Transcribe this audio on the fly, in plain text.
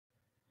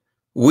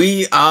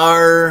We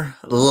are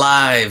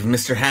live,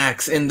 Mr.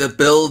 Hacks in the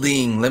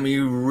building. Let me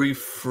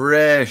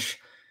refresh.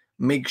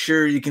 Make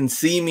sure you can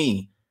see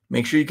me.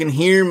 Make sure you can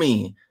hear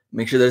me.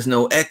 Make sure there's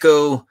no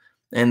echo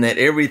and that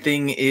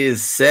everything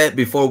is set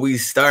before we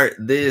start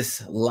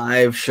this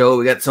live show.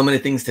 We got so many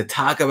things to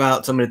talk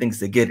about, so many things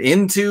to get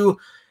into.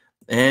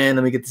 And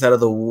let me get this out of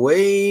the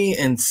way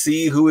and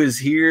see who is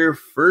here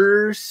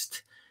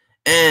first.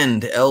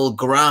 And El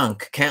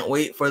Gronk. Can't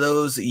wait for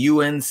those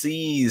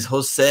UNCs,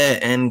 Jose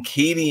and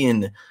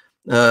Cadian.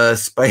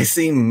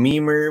 Spicy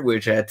Memer,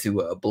 which I had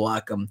to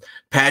block them.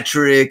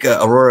 Patrick,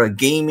 Aurora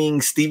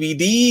Gaming, Stevie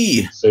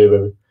D. Say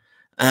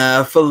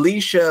that.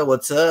 Felicia,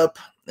 what's up?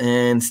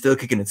 And still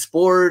kicking it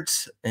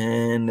sports.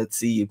 And let's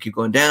see, you keep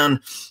going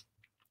down.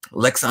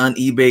 Lex on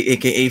eBay,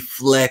 aka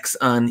Flex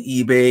on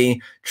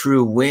eBay,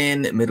 True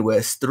Win,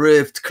 Midwest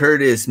Thrift,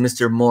 Curtis,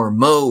 Mr. More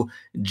Mo,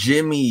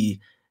 Jimmy,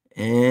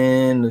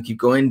 and we'll keep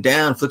going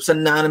down. Flips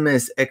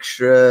Anonymous,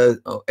 Extra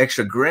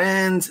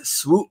Grands,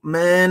 Swoop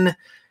Man,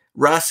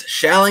 Ross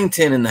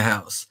Shallington in the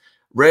house,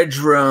 Red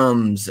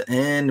Drums,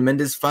 and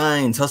Mendes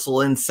Fines,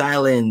 Hustle in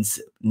Silence,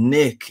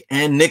 Nick,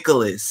 and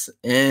Nicholas,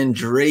 and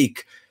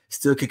Drake,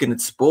 still kicking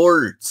it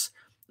sports.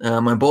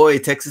 My boy,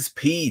 Texas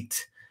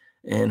Pete,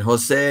 and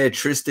Jose,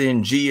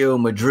 Tristan, Gio,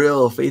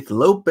 Madrill, Faith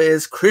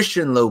Lopez,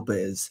 Christian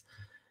Lopez.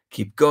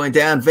 Keep going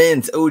down.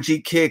 Vince,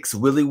 OG Kicks,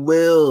 Willie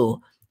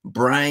Will,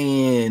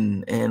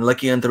 Brian, and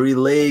Lucky on Three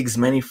Legs,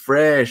 Manny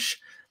Fresh,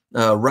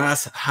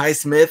 Ross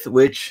Highsmith,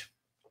 which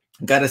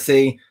gotta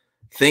say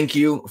thank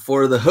you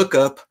for the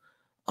hookup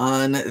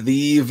on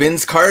the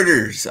Vince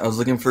Carters. I was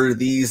looking for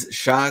these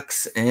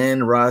shocks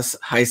and Ross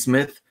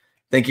Highsmith.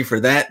 Thank you for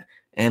that.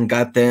 And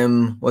got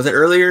them, was it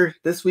earlier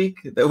this week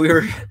that we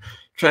were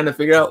trying to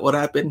figure out what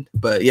happened?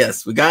 But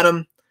yes, we got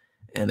them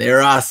and they're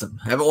awesome.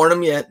 I haven't worn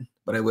them yet,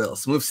 but I will.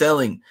 Smooth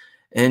Selling,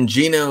 and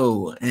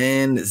Gino,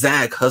 and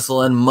Zach,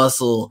 Hustle and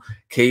Muscle,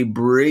 K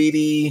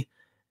Brady,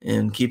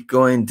 and keep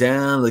going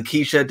down.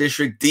 Lakeisha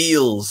District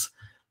Deals,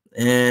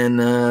 and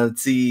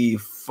let's see,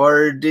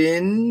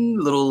 Fardin,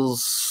 little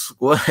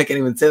what? I can't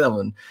even say that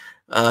one.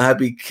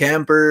 Happy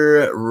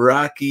Camper,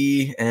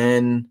 Rocky,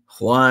 and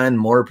Juan.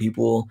 More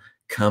people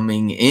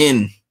coming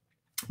in.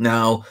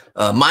 Now,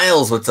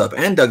 Miles, what's up?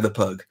 And Doug the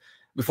Pug.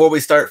 Before we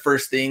start,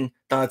 first thing,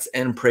 thoughts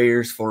and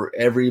prayers for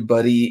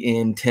everybody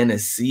in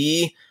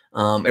Tennessee,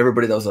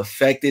 everybody that was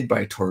affected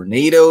by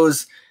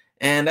tornadoes.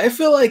 And I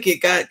feel like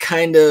it got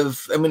kind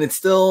of, I mean, it's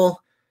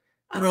still,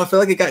 I don't know, I feel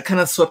like it got kind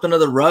of swept under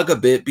the rug a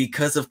bit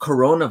because of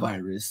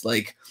coronavirus.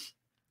 Like,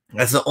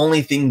 that's the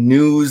only thing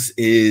news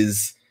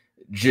is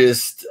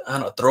just, I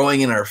don't know,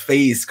 throwing in our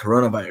face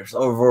coronavirus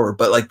over.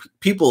 But like,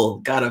 people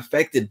got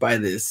affected by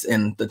this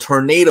and the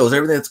tornadoes,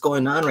 everything that's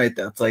going on right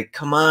now. It's like,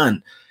 come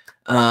on.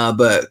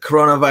 But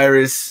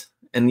coronavirus,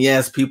 and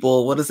yes,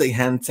 people, what is it,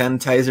 hand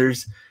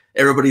sanitizers?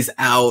 Everybody's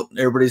out.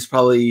 Everybody's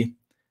probably,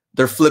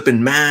 they're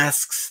flipping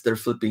masks. They're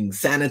flipping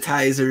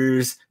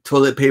sanitizers.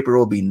 Toilet paper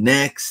will be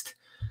next.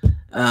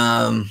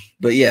 But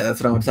yeah, that's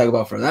what I'm going to talk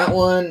about for that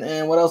one.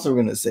 And what else are we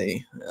going to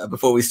say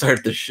before we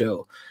start the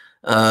show?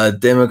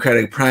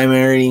 Democratic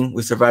primary.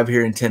 We survive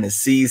here in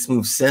Tennessee.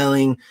 Smooth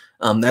Selling.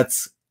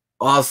 That's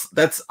awesome.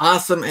 That's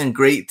awesome and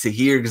great to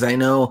hear, because I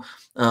know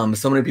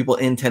so many people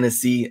in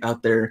Tennessee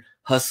out there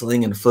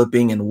hustling and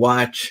flipping and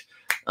watch,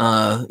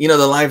 the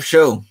live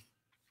show.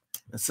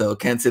 So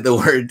can't say the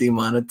word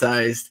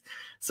demonetized.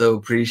 So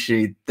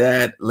appreciate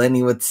that.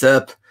 Lenny, what's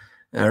up?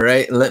 All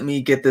right, let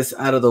me get this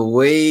out of the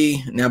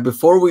way. Now,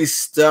 before we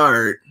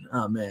start,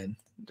 oh man,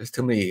 there's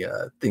too many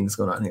things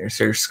going on here.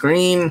 Share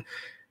screen.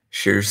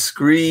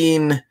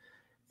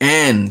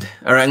 And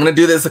all right, I'm going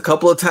to do this a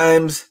couple of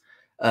times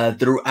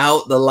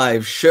throughout the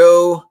live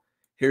show.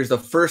 Here's the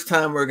first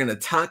time we're going to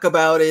talk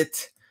about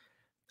it.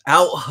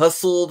 Out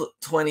Hustled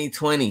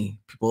 2020.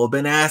 People have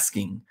been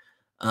asking.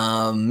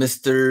 The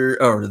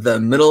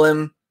middle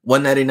M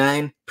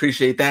 199.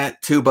 Appreciate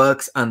that.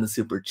 $2 on the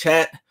super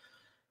chat.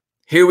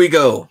 Here we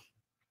go.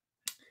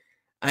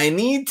 I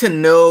need to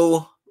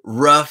know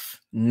rough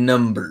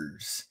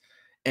numbers.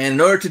 And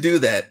in order to do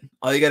that,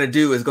 all you got to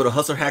do is go to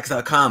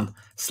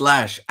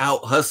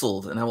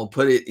hustlerhacks.com/outhustled, and I will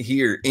put it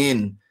here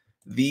in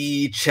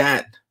the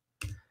chat.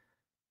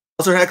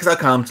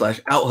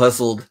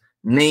 hustlerhacks.com/outhustled.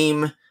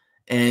 Name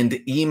and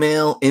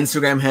email.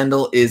 Instagram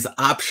handle is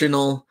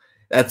optional.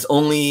 That's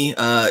only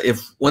if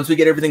once we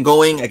get everything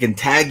going, I can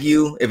tag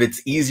you if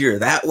it's easier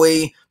that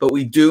way. But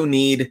we do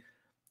need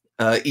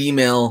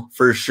email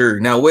for sure.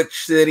 Now,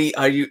 which city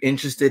are you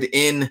interested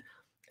in?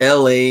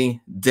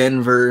 LA,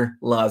 Denver,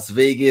 Las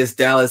Vegas,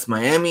 Dallas,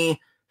 Miami,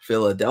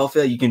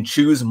 Philadelphia. You can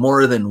choose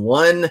more than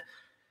one.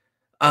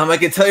 I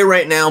can tell you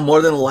right now,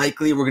 more than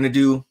likely, we're going to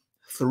do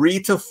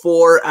 3 to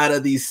 4 out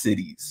of these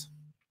cities.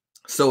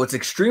 So it's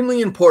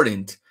extremely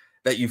important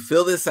that you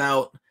fill this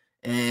out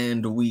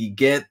and we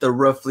get the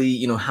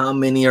roughly, how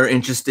many are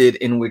interested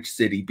in which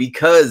city.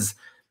 Because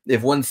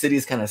if one city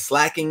is kind of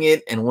slacking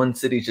it and one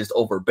city is just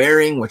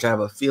overbearing, which I have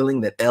a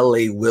feeling that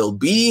LA will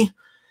be,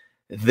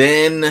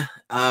 then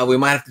we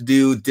might have to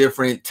do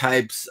different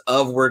types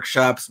of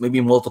workshops,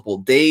 maybe multiple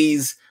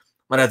days.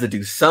 Might have to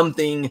do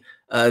something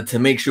to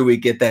make sure we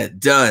get that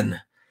done.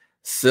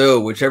 So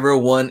whichever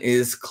one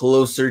is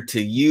closer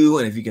to you,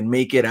 and if you can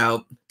make it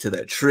out to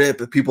that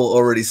trip, people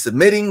already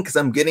submitting because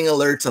I'm getting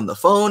alerts on the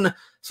phone.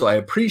 So I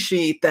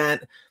appreciate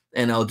that.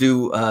 And I'll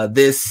do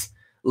this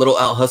little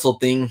out hustle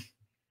thing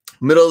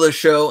middle of the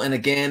show. And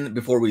again,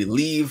 before we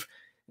leave,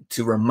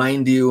 to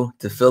remind you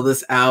to fill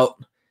this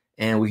out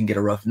and we can get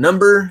a rough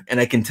number. And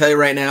I can tell you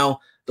right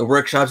now, the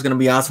workshop is going to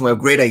be awesome. We have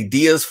great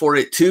ideas for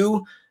it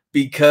too,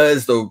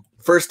 because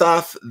first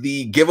off,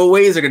 the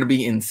giveaways are going to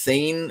be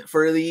insane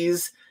for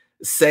these.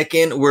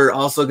 Second, we're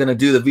also going to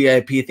do the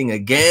VIP thing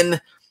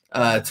again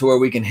to where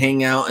we can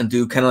hang out and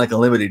do kind of like a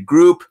limited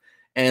group.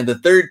 And the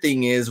third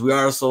thing is we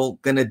are also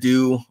going to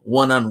do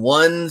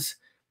one-on-ones,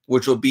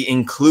 which will be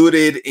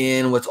included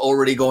in what's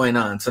already going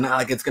on. So not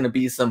like it's going to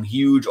be some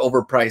huge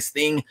overpriced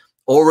thing,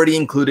 already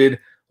included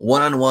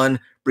one-on-one.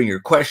 Bring your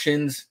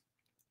questions,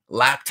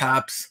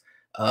 laptops,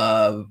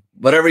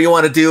 whatever you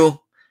want to do.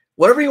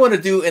 Whatever you want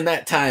to do in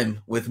that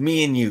time with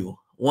me and you,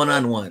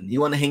 one-on-one.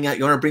 You want to hang out,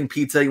 you want to bring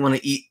pizza, you want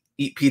to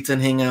eat pizza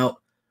and hang out,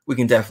 we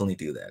can definitely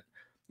do that.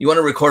 You want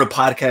to record a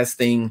podcast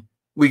thing,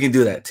 we can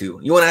do that too.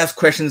 You want to ask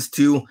questions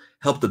to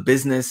help the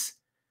business,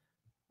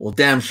 we'll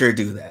damn sure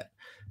do that.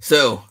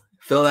 So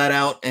fill that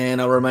out,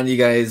 and I'll remind you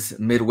guys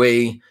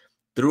midway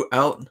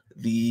throughout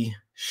the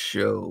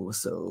show.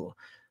 So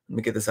let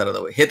me get this out of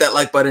the way. Hit that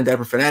like button,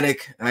 Dapper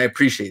Fanatic. I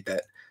appreciate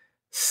that.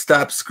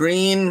 Stop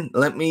screen.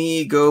 Let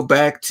me go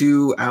back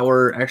to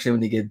actually,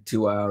 when you get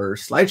to our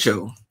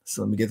slideshow.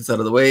 So let me get this out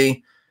of the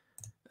way.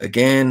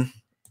 Again,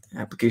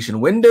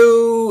 application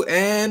window,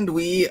 and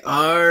we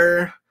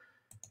are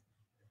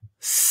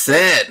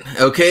set.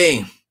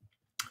 Okay,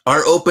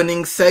 our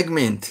opening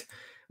segment,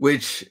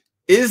 which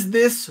is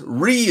this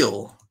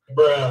real?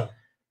 Bruh.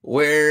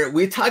 Where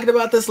we talked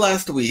about this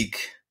last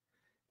week,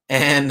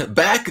 and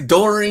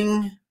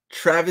backdooring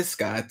Travis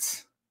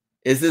Scott.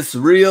 Is this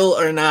real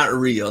or not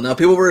real? Now,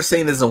 people were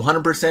saying this is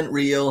 100%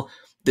 real.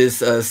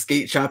 This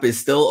skate shop is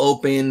still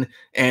open,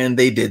 and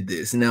they did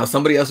this. Now,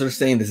 somebody else was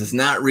saying this is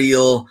not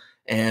real,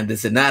 and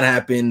this did not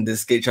happen.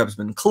 This skate shop has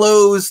been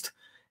closed,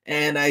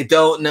 and I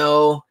don't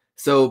know.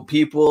 So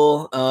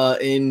people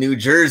in New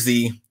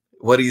Jersey,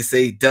 what do you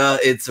say? Duh,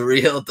 it's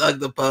real. Doug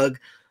the Pug.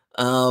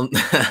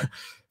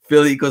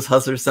 Philly equals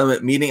Hustler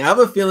Summit meeting. I have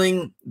a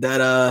feeling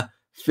that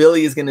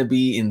Philly is going to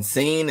be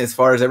insane as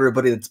far as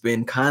everybody that's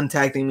been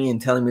contacting me and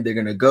telling me they're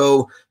going to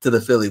go to the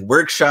Philly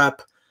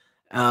workshop.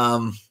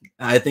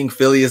 I think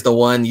Philly is the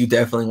one you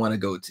definitely want to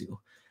go to.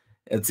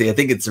 Let's see. I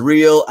think it's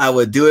real. I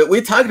would do it.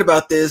 We talked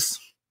about this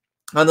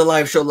on the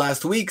live show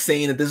last week,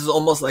 saying that this is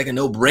almost like a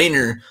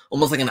no-brainer,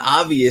 almost like an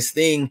obvious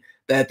thing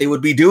that they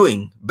would be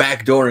doing,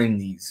 backdooring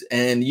these.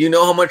 And you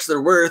know how much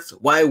they're worth.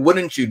 Why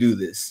wouldn't you do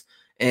this?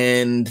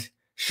 And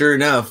sure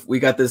enough, we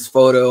got this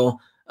photo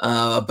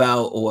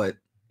about what?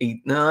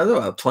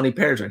 About 20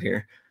 pairs right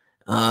here.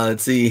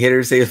 Let's see.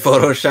 Haters say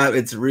Photoshop.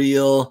 It's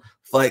real.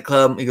 Flight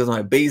Club equals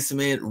my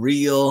basement.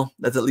 Real.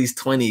 That's at least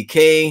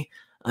 20K.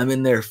 I'm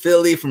in there.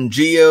 Philly from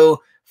Geo.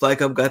 Flight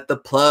Club got the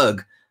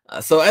plug.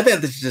 So I think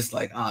this is just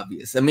like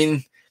obvious. I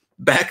mean,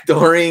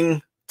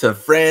 backdooring to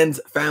friends,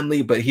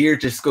 family, but here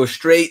just go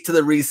straight to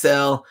the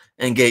resale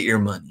and get your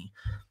money.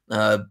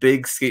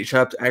 Big skate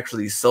shops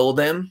actually sold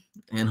them,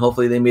 and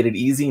hopefully they made it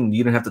easy and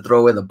you don't have to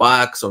throw away the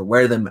box or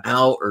wear them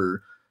out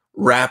or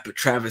rap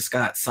Travis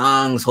Scott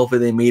songs. Hopefully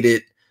they made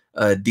it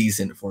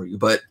decent for you.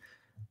 But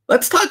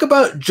let's talk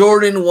about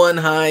Jordan 1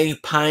 High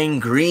Pine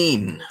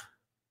Green.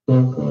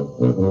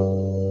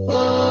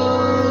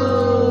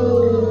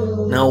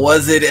 Now,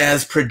 was it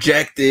as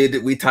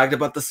projected? We talked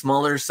about the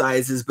smaller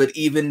sizes, but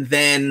even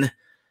then,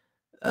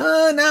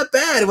 not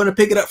bad. I want to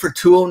pick it up for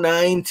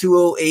 $209,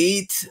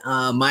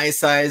 $208. My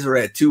size, we're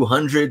at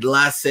 $200.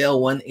 Last sale,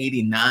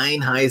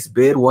 $189. Highest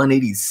bid,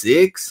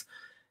 $186.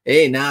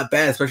 Hey, not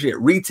bad, especially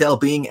at retail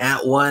being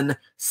at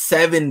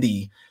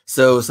 $170.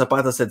 So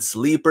Zapata said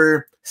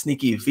sleeper.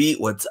 Sneaky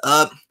Feet, what's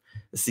up?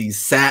 Let's see,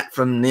 Sat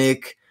from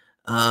Nick.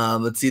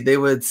 Let's see, they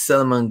would sell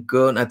them on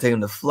Go, not taking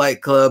them to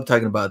Flight Club,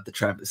 talking about the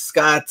Travis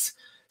Scotts.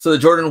 So the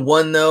Jordan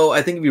 1, though,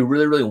 I think if you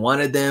really, really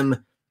wanted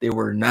them, they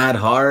were not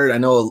hard. I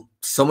know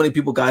so many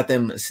people got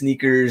them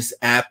sneakers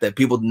app that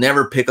people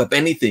never pick up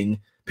anything,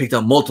 picked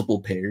up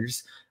multiple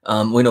pairs.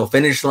 We know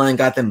Finish Line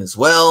got them as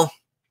well.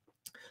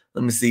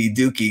 Let me see,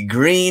 Dookie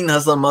Green,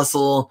 Hustle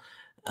Muscle.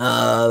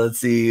 Let's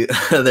see,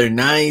 they're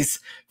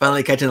nice.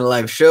 Finally catching the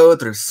live show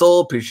through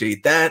Soul,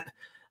 appreciate that.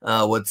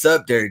 What's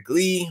up, Derek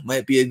Lee?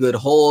 Might be a good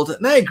hold.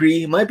 And I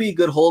agree, might be a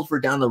good hold for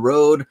down the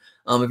road.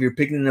 If you're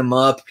picking them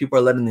up, people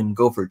are letting them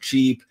go for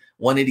cheap.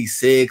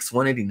 186,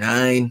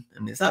 189. I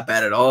mean, it's not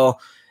bad at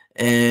all.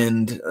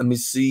 And let me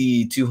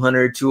see,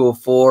 200,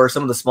 204.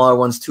 Some of the smaller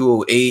ones,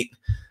 208.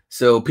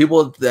 So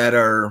people that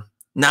are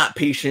not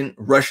patient,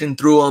 rushing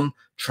through them,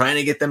 trying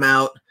to get them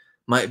out,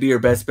 might be your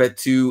best bet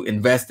to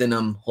invest in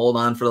them. Hold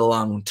on for the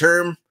long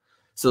term.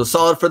 So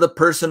solid for the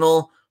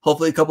personal.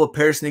 Hopefully a couple of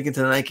pairs sneak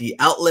into the Nike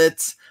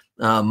outlets.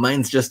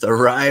 Mine's just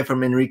arrived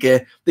from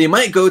Enrique. They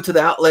might go to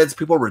the outlets.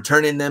 People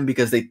returning them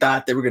because they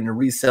thought they were going to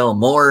resell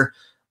more.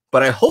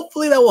 but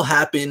hopefully that will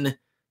happen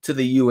to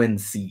the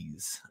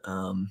UNCs,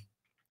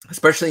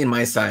 especially in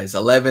my size,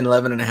 11,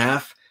 11 and a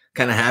half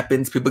kind of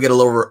happens. People get a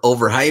little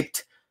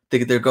overhyped,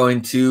 think they're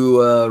going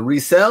to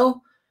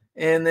resell,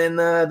 and then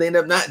they end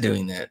up not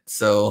doing that.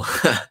 So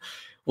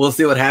we'll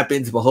see what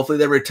happens, but hopefully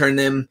they return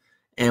them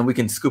and we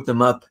can scoop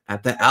them up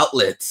at the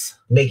outlets.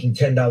 Making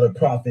 $10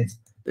 profits.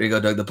 There you go,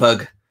 Doug the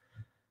Pug.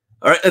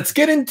 All right, let's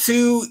get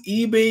into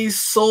eBay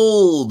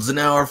solds.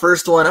 Now, our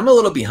first one, I'm a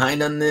little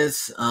behind on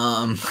this.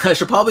 I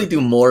should probably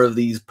do more of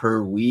these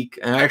per week.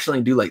 I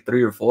actually do like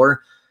 3 or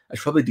 4. I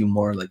should probably do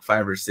more, like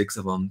 5 or 6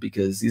 of them,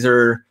 because these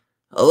are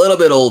a little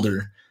bit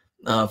older.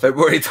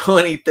 February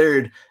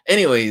 23rd.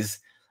 Anyways,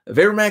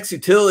 VaporMax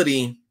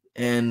Utility,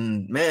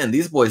 and man,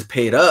 these boys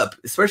paid up,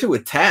 especially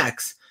with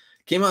tax.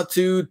 Came out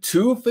to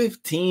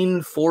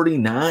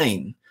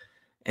 $215.49,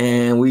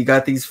 and we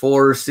got these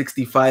for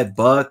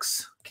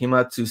 $65. Came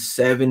out to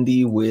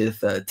 70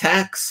 with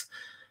tax,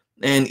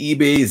 and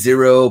eBay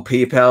 0,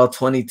 PayPal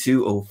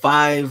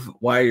 2205.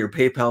 Why are your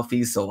PayPal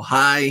fees so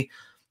high?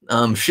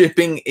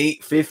 Shipping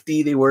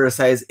 $8.50. They were a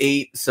size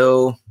 8,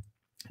 so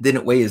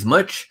didn't weigh as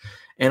much,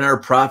 and our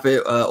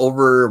profit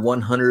over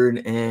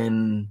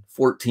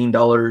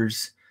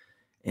 $114.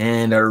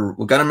 And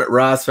we got them at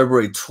Ross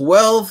February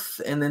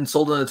 12th, and then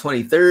sold on the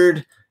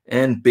 23rd,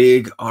 and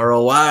big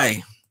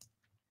ROI.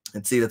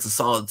 Let's see, that's a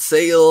solid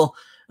sale.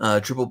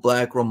 Triple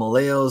black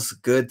Romaleos,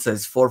 good,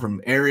 size 4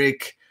 from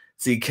Eric.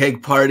 See,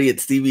 keg party at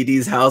Stevie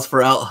D's house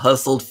for Out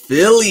Hustled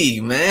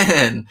Philly.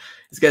 Man,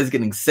 this guy's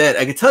getting set.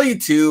 I can tell you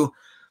too.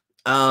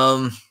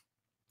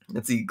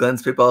 Let's see,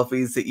 Glenn's PayPal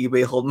fees to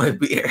eBay, hold my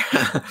beer.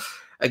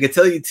 I can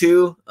tell you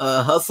too,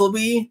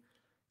 Hustleby,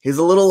 he's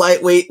a little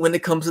lightweight when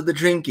it comes to the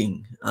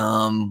drinking.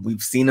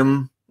 We've seen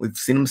him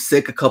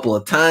sick a couple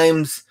of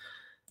times,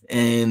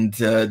 and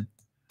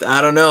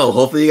I don't know.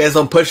 Hopefully you guys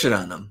don't push it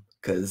on him,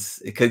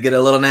 because it could get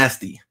a little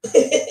nasty.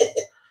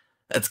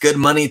 That's good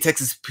money.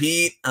 Texas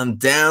Pete, I'm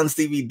down.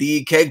 Stevie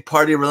D, keg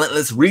party,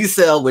 relentless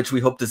resale, which we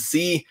hope to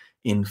see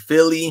in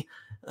Philly.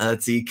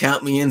 Let's see,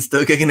 count me in.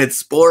 Still kicking it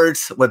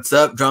sports. What's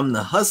up? Drum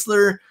the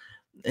Hustler.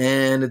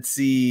 And let's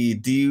see,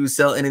 do you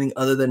sell anything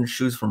other than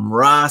shoes from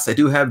Ross? I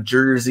do have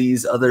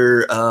jerseys,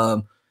 other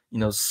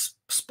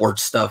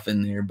sports stuff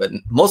in there, but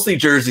mostly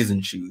jerseys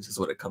and shoes is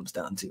what it comes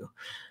down to.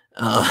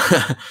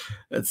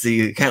 Let's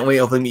see, can't wait.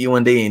 Hopefully meet you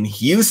one day in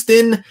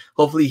Houston.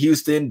 Hopefully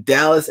Houston,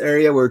 Dallas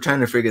area. We're trying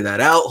to figure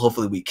that out.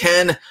 Hopefully we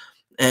can.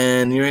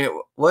 And you're right.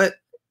 What?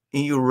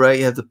 You're right.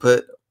 You have to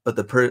put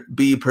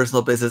the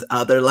personal business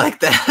out there like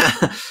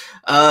that.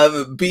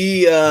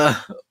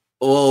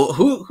 Well,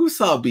 who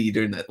saw B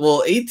during that?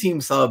 Well,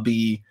 A-Team saw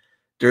B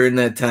during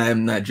that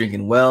time, not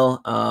drinking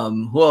well.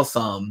 Who else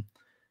saw him?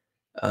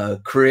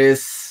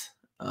 Chris,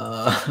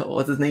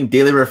 what's his name?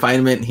 Daily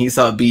Refinement. He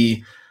saw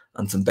B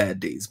on some bad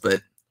days,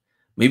 but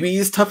maybe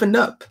he's toughened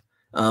up.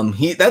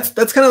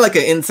 That's kind of like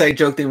an inside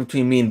joke thing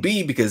between me and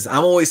B, because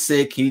I'm always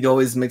sick. He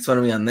always makes fun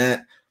of me on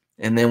that.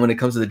 And then when it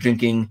comes to the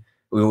drinking,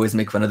 we always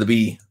make fun of the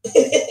B.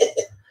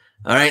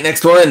 All right,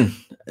 next one.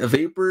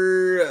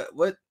 Vapor,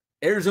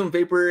 Air Zoom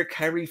Vapor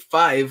Kyrie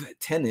 5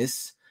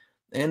 tennis.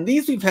 And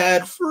these we've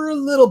had for a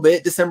little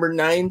bit. December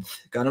 9th.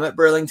 Got them at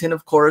Burlington,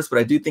 of course, but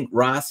I do think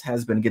Ross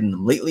has been getting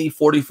them lately.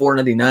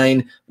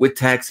 $44.99 with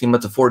tax, came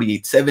out to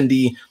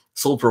 $48.70.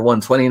 Sold for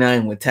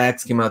 $129 with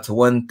tax, came out to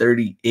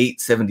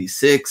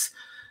 $138.76.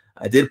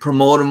 I did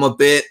promote them a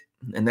bit,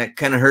 and that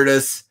kind of hurt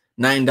us.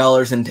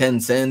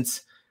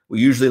 $9.10. We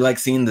usually like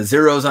seeing the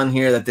zeros on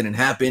here. That didn't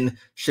happen.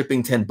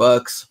 Shipping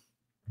 $10,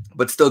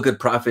 but still good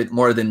profit,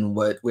 more than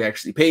what we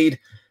actually paid.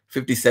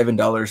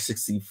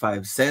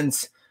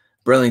 $57.65.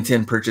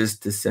 Burlington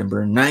purchased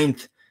December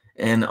 9th,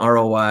 and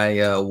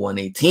ROI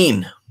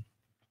 118.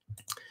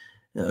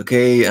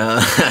 Okay,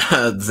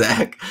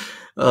 Zach.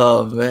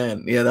 Oh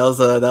man, yeah, that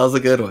was a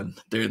good one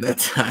during that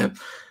time.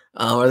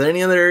 Are there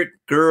any other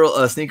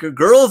sneaker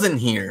girls in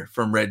here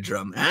from Red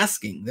Drum?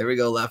 Asking. There we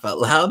go. Laugh out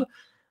loud.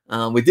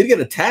 We did get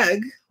a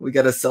tag. We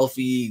got a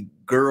selfie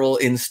girl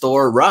in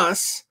store,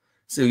 Ross.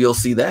 So you'll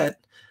see that.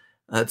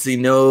 Let's see.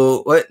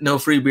 No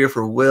free beer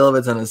for Will if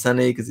it's on a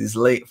Sunday because he's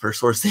late for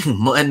sourcing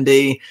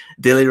Monday.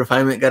 Daily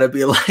Refinement got to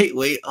be a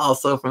lightweight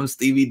also from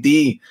Stevie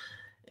D.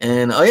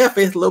 And oh yeah,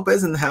 Faith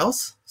Lopez in the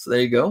house. So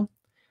there you go.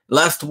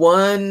 Last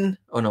one.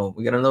 Oh no,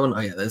 we got another one.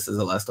 Oh yeah, this is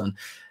the last one.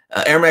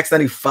 Air Max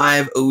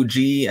 95 OG.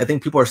 I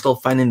think people are still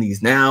finding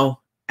these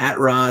now at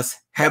Ross.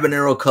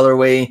 Habanero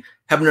colorway.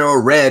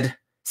 Habanero red.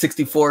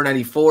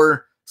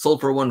 $64.94. Sold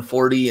for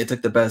 $140. It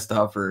took the best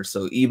offer.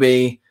 So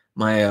eBay,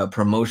 my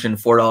promotion,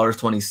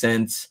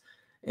 $4.20,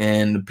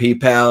 and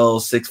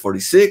PayPal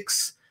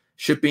 $6.46.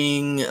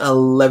 Shipping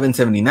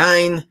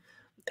 $11.79,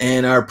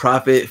 and our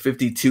profit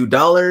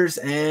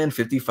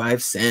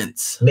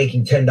 $52.55.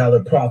 Making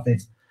 $10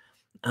 profits.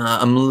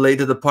 I'm late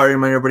to the party.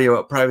 Remind everybody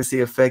about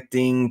privacy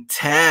affecting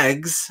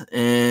tags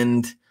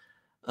and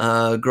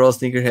girl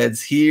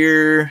sneakerheads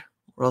here.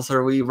 Where else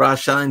are we?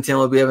 Ross Shellington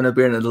will be having a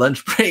beer in a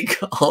lunch break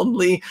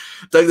only.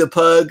 Doug the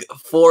Pug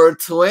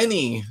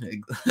 420.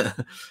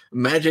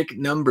 Magic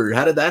number.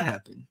 How did that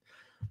happen?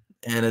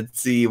 And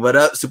let's see. What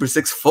up? Super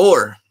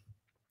 64.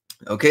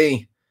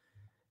 Okay.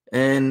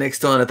 And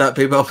next one, I thought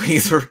PayPal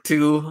fees were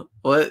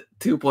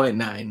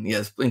 2.9.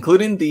 Yes,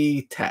 including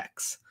the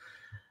tax.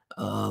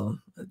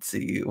 Let's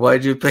see.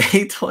 Why'd you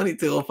pay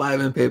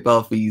 $22.05 in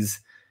PayPal fees?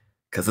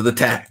 Because of the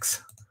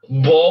tax.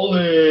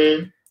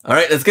 Ballin'. All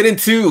right, let's get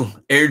into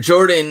Air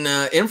Jordan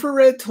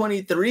Infrared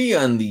 23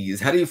 on these.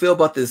 How do you feel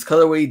about this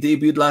colorway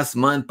debuted last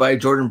month by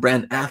Jordan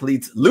Brand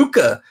athletes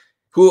Luka,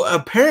 who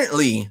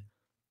apparently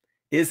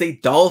is a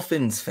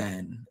Dolphins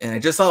fan? And I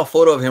just saw a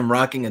photo of him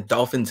rocking a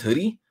Dolphins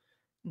hoodie.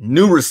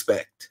 New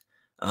respect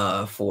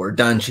for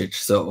Doncic,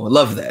 so I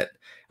love that.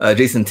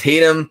 Jason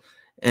Tatum,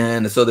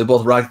 and so they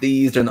both rocked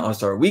these during the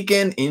All-Star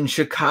weekend in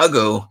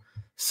Chicago.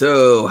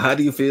 So how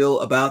do you feel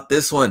about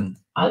this one?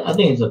 I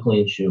think it's a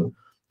clean shoe.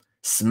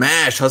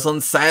 Smash, Hustle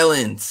and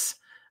Silence.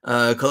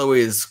 Colorway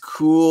is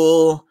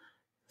Cool.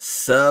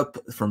 Sup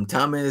from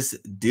Thomas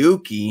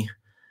Dookie.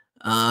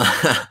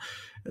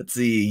 Let's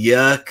see,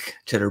 Yuck,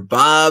 Cheddar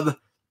Bob.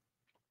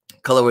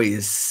 Colorway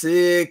is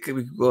Sick.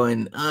 We're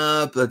going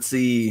up. Let's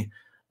see.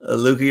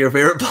 Luka, your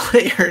favorite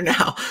player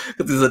now,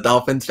 because he's a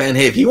Dolphins fan.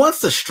 Hey, if he wants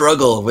to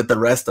struggle with the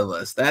rest of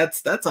us,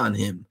 that's on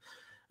him.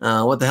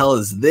 What the hell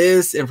is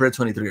this? Infrared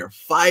 23 are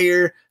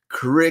fire.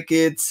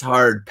 Crickets,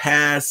 Hard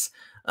Pass.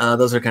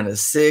 Those are kind of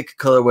sick.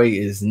 Colorway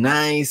is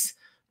Nice.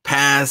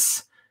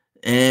 Pass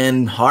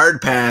and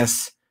Hard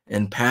Pass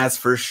and Pass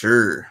for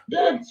sure.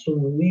 That's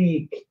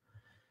weak.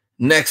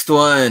 Next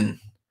one.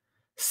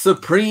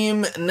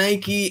 Supreme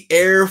Nike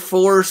Air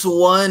Force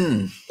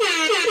One.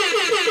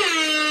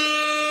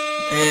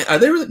 And are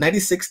they really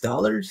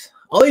 $96?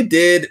 All they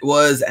did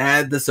was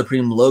add the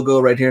Supreme logo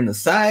right here on the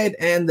side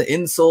and the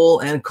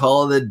insole and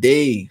call it a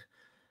day.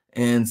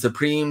 And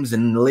Supreme's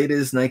in the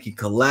latest Nike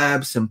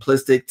collab,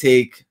 simplistic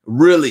take,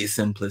 really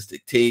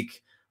simplistic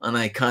take on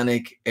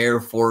iconic Air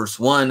Force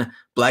One.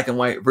 Black and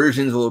white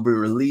versions will be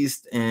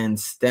released and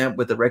stamped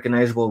with the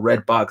recognizable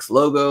red box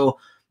logo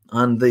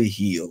on the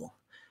heel.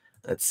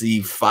 Let's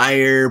see,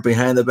 fire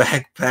behind the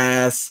back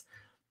pass,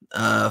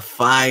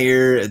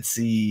 fire. Let's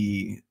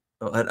see.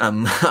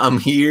 I'm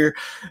here.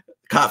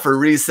 Caught for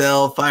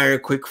resale. Fire.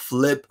 Quick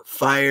flip.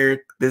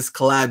 Fire. This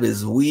collab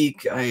is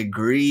weak. I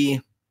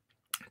agree.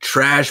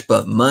 Trash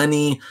but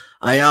money.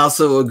 I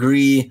also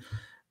agree.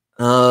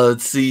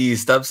 Let's see.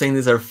 Stop saying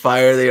these are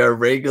fire. They are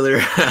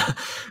regular. I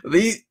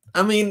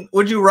mean,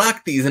 would you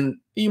rock these? And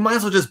you might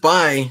as well just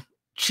buy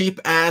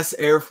cheap ass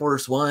Air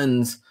Force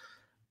Ones.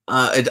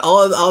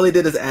 All they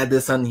did is add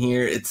this on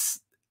here.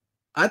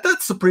 I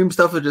thought Supreme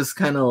stuff was just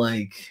kind of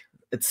like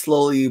it's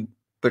slowly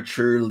but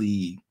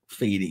surely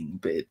fading a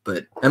bit.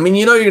 But I mean,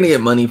 you know you're gonna get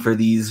money for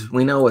these.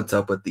 We know what's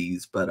up with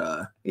these, but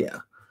yeah.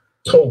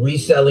 This whole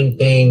reselling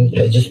thing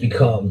has just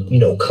become,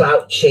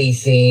 clout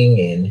chasing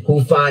and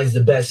who finds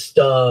the best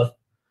stuff.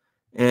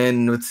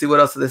 And let's see,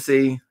 what else did they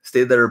say?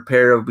 Stated that a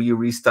pair will be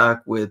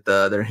restocked with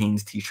their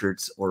Hanes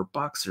t-shirts or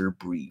boxer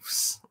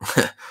briefs.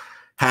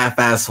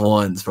 Half-ass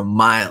ones from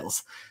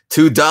Miles.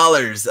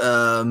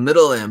 $2.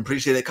 Middle end.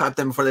 Appreciate it. Caught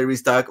them before they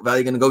restock.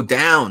 Value going to go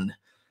down.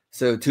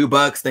 So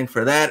 $2. Thanks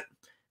for that.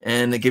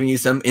 And giving you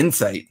some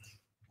insight.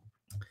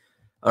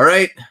 All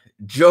right.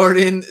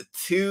 Jordan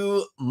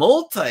 2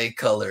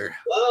 multicolor.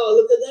 Wow,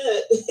 look at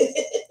that.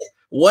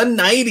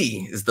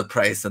 $190 is the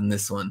price on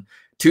this one.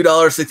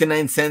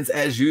 $2.69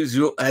 as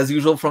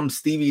usual from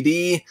Stevie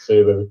D.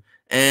 Say baby.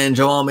 And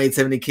Joel made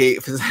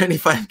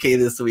 75K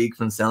this week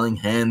from selling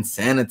hand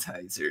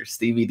sanitizer.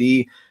 Stevie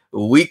D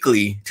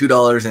weekly,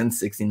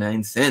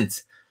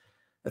 $2.69.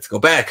 Let's go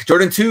back.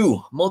 Jordan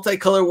 2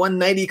 multicolor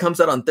 190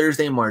 comes out on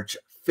Thursday, March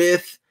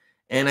 5th.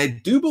 And I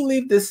do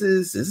believe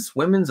is this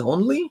women's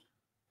only?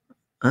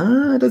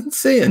 It doesn't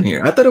say in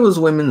here. I thought it was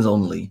women's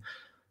only.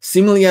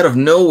 Seemingly out of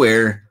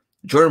nowhere,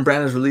 Jordan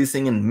Brand is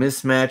releasing a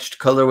mismatched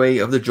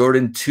colorway of the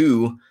Jordan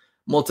 2.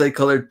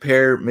 Multicolored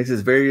pair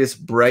mixes various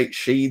bright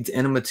shades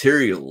and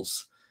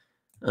materials.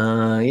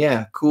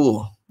 Yeah,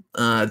 cool.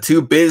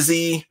 Too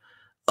busy,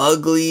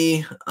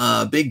 ugly,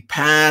 big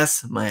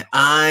pass, my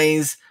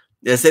eyes.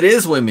 Yes, it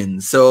is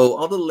women's. So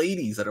all the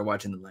ladies that are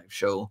watching the live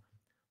show,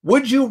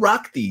 would you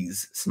rock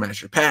these?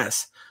 Smash or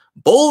pass?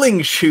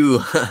 Bowling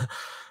shoe.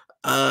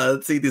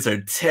 Let's see, these are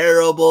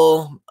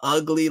terrible,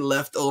 ugly,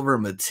 leftover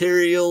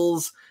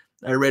materials.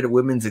 I read a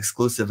women's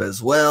exclusive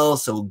as well,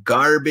 so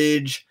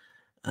garbage.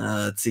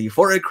 Let's see,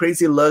 for a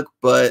crazy look,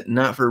 but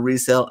not for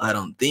resale, I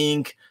don't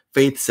think.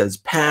 Faith says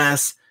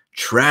pass.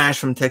 Trash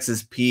from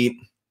Texas Pete.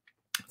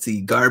 Let's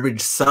see,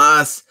 garbage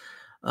sauce.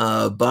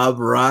 Bob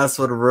Ross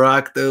would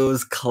rock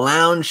those.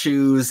 Clown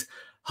shoes.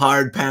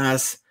 Hard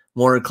pass.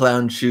 More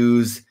clown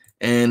shoes.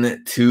 And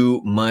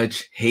too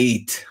much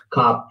hate.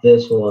 Cop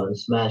this one.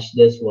 Smash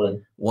this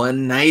one.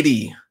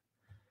 190.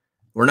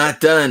 We're not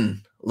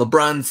done.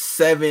 LeBron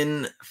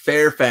 7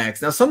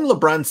 Fairfax. Now, some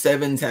LeBron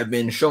 7s have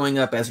been showing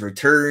up as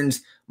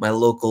returns. My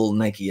local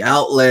Nike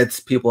outlets.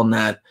 People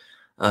not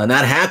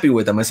happy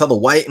with them. I saw the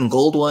white and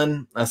gold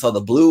one. I saw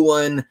the blue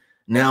one.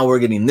 Now we're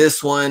getting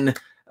this one.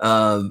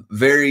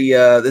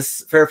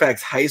 This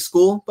Fairfax High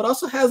School, but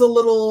also has a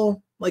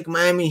little like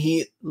Miami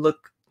Heat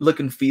look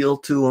and feel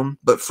to them.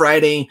 But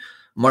Friday,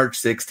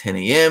 March 6th, 10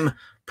 a.m.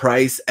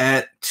 price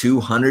at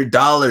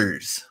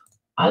 $200.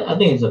 I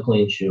think it's a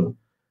clean shoe.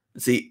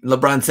 Let's see,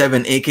 LeBron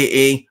 7,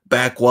 aka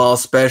Backwall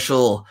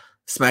Special,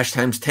 smash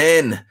times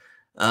 10.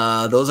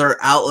 Those are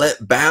outlet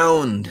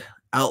bound,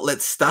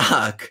 outlet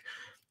stock.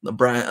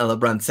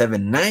 LeBron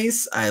 7,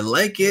 nice. I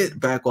like it.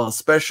 Backwall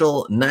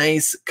Special,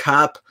 nice.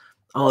 Cop,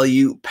 all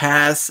you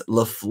pass.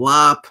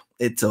 LaFlop,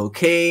 it's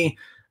okay.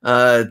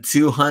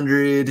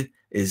 200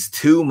 is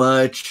too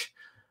much.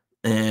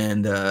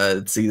 And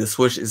let's see, the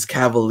swoosh is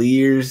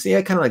Cavaliers.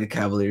 Yeah, kind of like a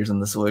Cavaliers on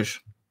the swoosh.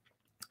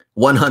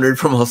 100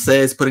 from Jose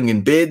is putting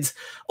in bids,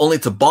 only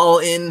to ball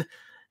in.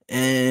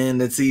 And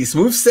let's see,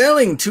 smooth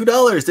selling,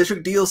 $2.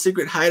 District Deal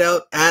Secret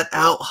Hideout at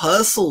Out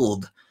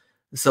Hustled.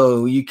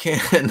 So you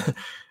can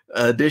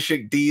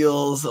District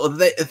Deals. Well,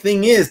 the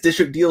thing is,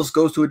 District Deals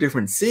goes to a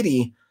different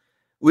city.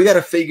 We got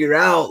to figure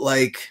out,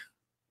 like,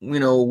 you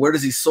know, where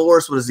does he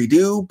source? What does he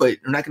do?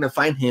 But you're not going to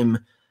find him,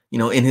 you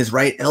know, in his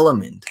right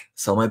element.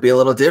 So it might be a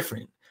little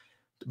different.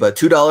 But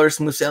 $2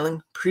 smooth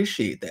selling,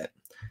 appreciate that.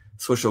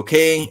 Swoosh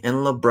okay, and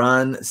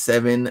LeBron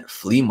 7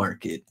 flea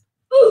market.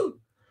 Woo!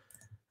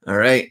 All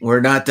right,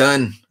 we're not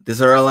done. This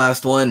is our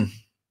last one.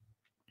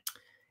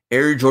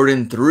 Air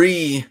Jordan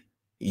 3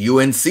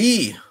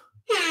 UNC.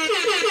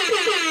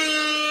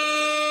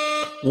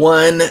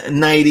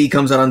 190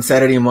 comes out on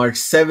Saturday, March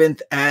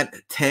 7th at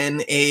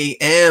 10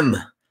 a.m.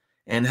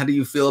 And how do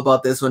you feel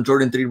about this one?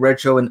 Jordan 3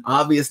 Retro, an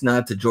obvious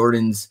nod to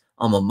Jordan's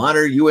alma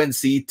mater,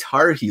 UNC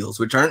Tar Heels,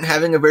 which aren't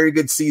having a very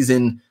good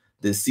season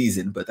this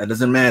season, but that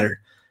doesn't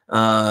matter.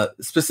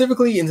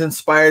 Specifically, it's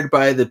inspired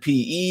by the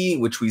PE,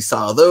 which we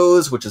saw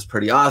those, which is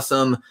pretty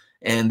awesome.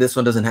 And this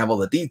one doesn't have all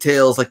the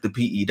details like the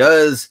PE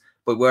does,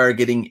 but we are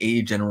getting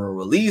a general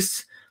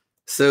release.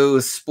 So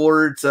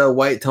sports,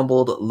 white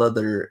tumbled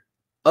leather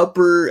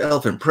upper,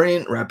 elephant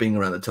print wrapping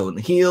around the toe and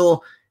the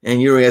heel.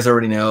 And you guys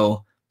already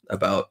know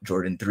about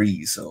Jordan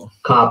 3. So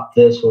Cop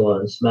this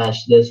one,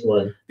 smash this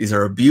one. These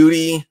are a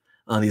beauty.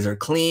 These are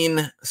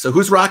clean. So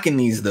who's rocking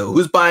these though?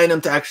 Who's buying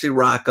them to actually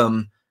rock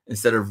them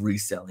instead of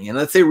reselling? And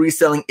let's say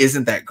reselling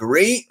isn't that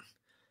great,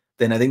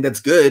 then I think that's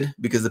good,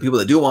 because the people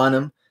that do want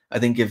them, I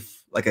think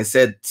if, like I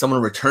said,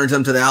 someone returns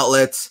them to the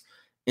outlets,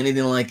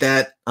 anything like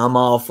that, I'm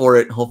all for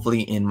it.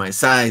 Hopefully in my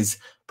size.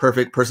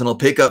 Perfect personal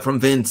pickup from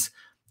Vince.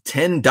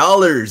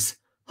 $10.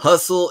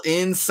 Hustle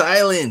in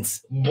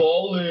silence.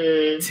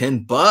 Ballin'.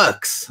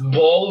 $10.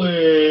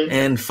 Ballin'.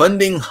 And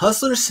funding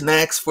Hustler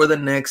Snacks for the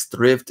next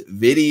thrift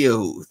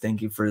video.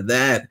 Thank you for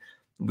that.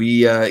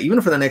 We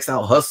even for the next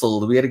Out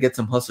Hustled, we got to get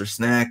some Hustler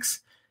Snacks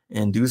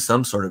and do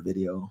some sort of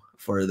video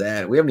for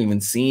that. We haven't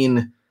even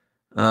seen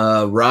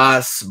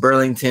Ross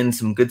Burlington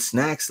some good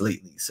snacks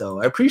lately,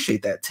 so I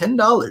appreciate that.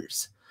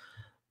 $10.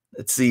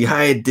 Let's see.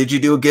 Hi, did you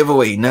do a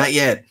giveaway? Not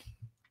yet.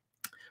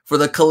 For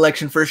the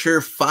collection, for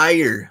sure,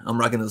 fire. I'm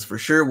rocking those for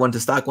sure. One to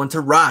stock, one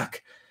to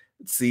rock.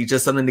 Let's see,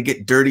 just something to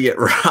get dirty at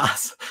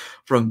Ross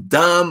from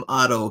Dom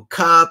Auto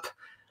Cop.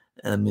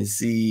 Let me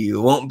see. It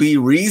won't be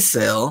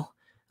resale,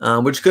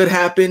 which could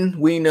happen.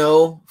 We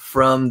know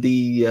from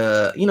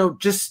the you know,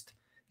 just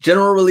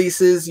general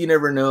releases. You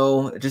never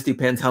know. It just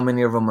depends how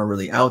many of them are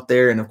really out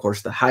there, and of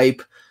course the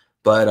hype.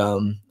 But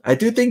I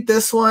do think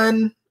this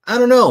one, I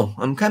don't know.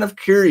 I'm kind of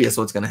curious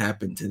what's going to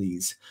happen to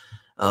these.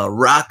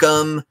 Rock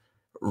 'em.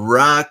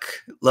 Rock,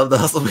 love the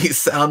Hustle Beat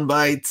sound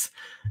bites.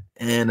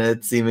 And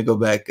let's see me go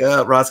back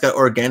up. Ross got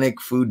organic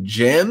food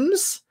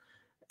gems,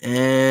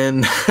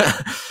 and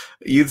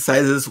youth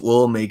sizes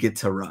will make it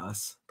to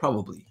Ross,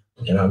 probably.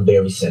 And I'm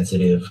very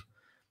sensitive.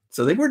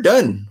 So they were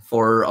done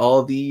for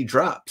all the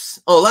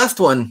drops. Oh, last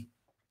one.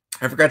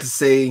 I forgot to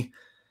say,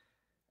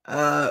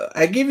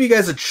 I gave you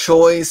guys a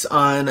choice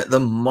on the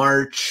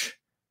March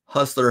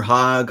Hustler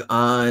Hog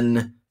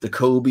on the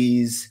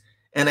Kobe's.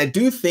 And I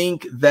do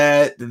think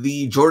that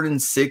the Jordan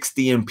 6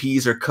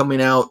 DMPs are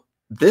coming out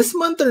this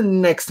month or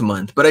next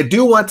month. But I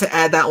do want to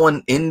add that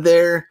one in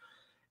there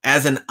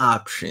as an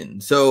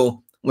option.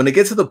 So when it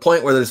gets to the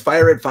point where there's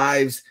Fire Red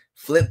 5s,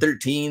 Flint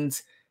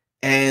 13s,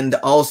 and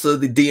also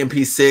the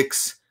DMP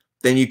 6,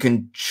 then you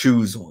can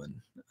choose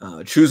one.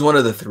 Choose one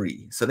of the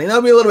three. So then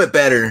that'll be a little bit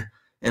better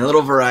and a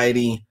little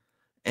variety.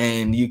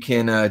 And you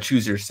can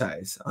choose your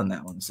size on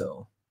that one.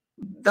 So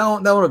that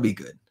one will be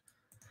good.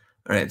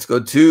 All right, let's go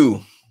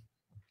to...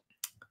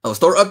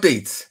 store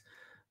updates.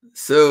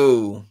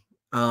 So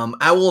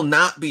I will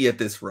not be at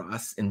this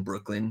Ross in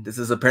Brooklyn. This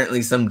is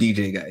apparently some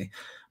DJ guy.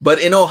 But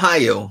in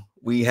Ohio,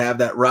 we have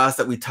that Ross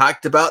that we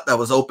talked about that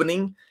was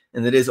opening,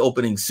 and it is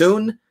opening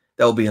soon.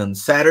 That will be on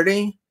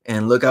Saturday,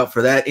 and look out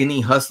for that. Any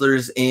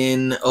hustlers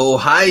in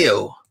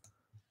Ohio?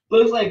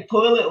 Looks like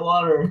toilet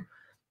water.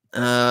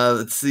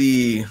 Let's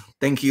see.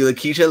 Thank you,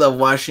 Lakeisha. Love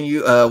watching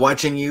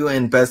you,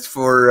 and best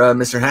for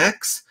Mr.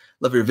 Hacks.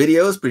 Love your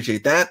videos.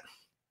 Appreciate that.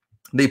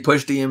 They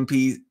pushed the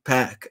MP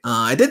pack.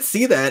 I did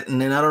see that, and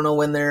then I don't know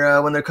when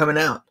they're coming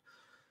out.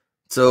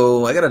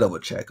 So I gotta double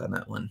check on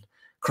that one.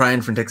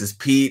 Crying from Texas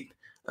Pete.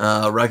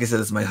 Rocky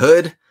says it's my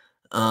hood.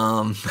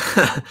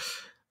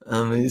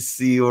 Let me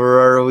see, where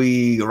are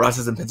we?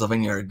 Ross's in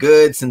Pennsylvania are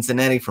good.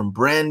 Cincinnati from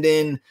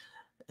Brandon.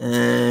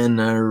 And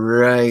all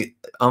right,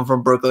 I'm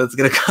from Brooklyn. Let's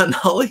get a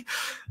cannoli.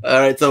 All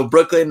right, so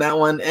Brooklyn, that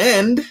one.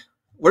 And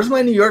where's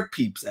my New York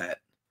peeps at?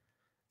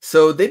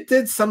 So they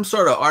did some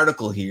sort of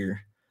article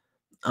here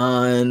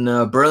on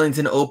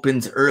Burlington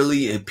opens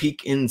early, a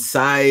peek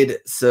inside.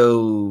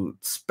 So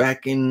it's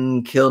back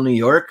in Kill, New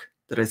York.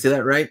 Did I say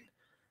that right?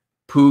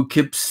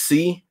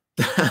 Poughkeepsie.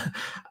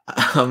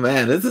 Oh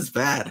man, this is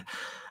bad.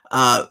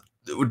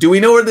 Do we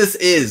know where this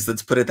is?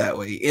 Let's put it that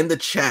way. In the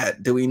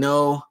chat, do we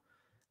know?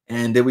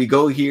 And did we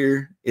go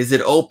here? Is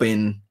it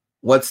open?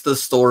 What's the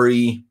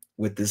story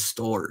with this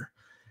store?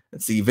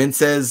 Let's see. Vince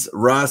says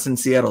Ross in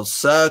Seattle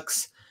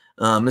sucks.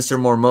 Mr.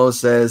 Mormo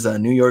says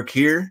New York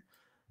here.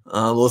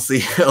 We'll see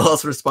who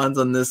else responds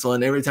on this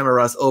one. Every time a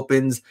Ross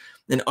opens,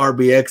 an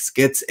RBX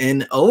gets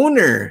an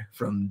owner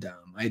from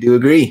Dom. I do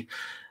agree.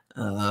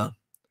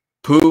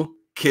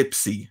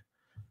 Poughkeepsie.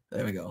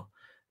 There we go.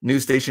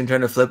 News station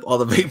trying to flip all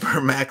the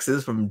Vapor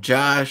Maxes from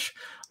Josh.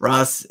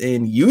 Ross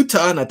in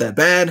Utah, not that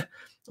bad.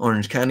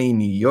 Orange County,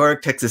 New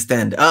York. Texas,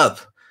 stand up.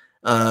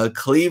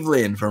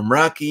 Cleveland from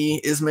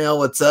Rocky. Ismail,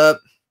 what's up?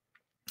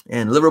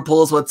 And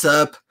Liverpool's, what's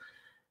up?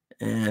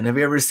 And have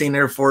you ever seen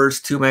Air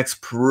Force 2 Max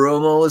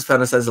promos?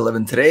 Found a size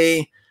 11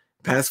 today.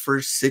 Pass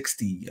for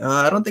 60.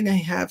 I don't think I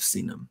have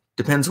seen them.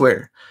 Depends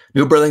where.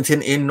 New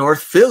Burlington in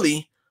North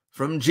Philly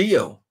from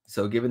Geo.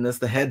 So giving us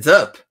the heads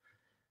up.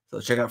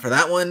 So check out for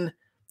that one.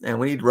 And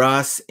we need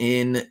Ross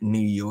in New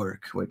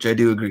York, which I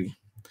do agree.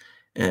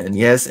 And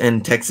yes,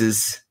 and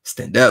Texas,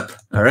 stand up.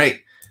 All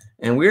right.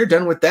 And we're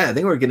done with that. I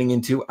think we're getting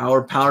into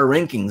our power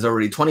rankings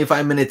already.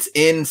 25 minutes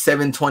in,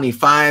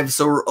 7:25.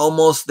 So we're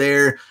almost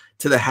there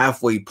to the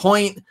halfway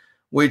point,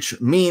 which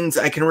means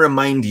I can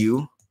remind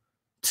you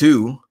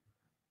to,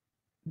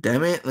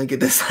 damn it, let me get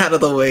this out of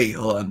the way.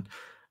 Hold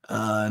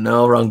on.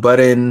 No, wrong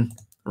button,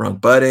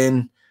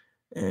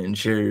 and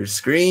share your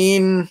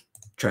screen.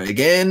 Try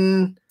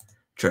again,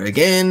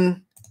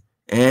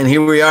 and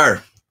here we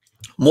are.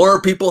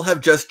 More people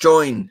have just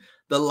joined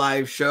the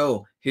live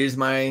show. Here's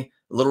my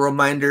little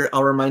reminder.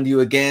 I'll remind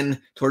you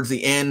again towards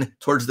the end,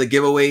 towards the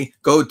giveaway.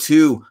 Go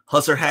to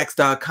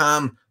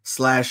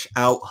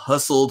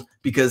hustlerhacks.com/outhustled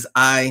because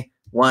I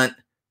want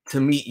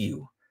to meet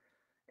you.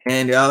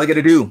 And all I got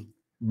to do,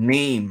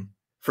 name,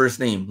 first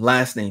name,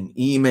 last name,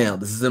 email.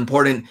 This is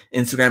important.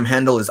 Instagram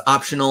handle is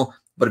optional.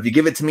 But if you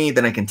give it to me,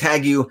 then I can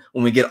tag you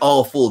when we get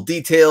all full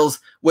details.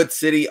 What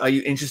city are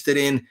you interested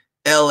in?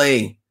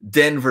 LA,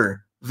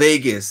 Denver,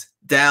 Vegas,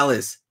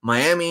 Dallas,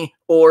 Miami,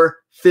 or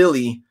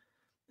Philly?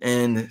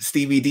 And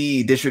Stevie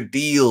D, District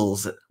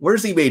Deals.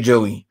 Where's eBay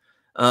Joey?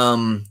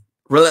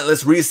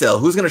 Relentless Resale.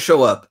 Who's going to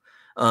show up?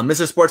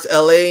 Mr. Sports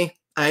LA.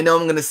 I know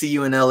I'm going to see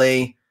you in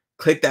LA.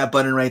 Click that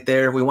button right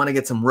there. We want to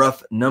get some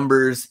rough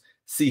numbers,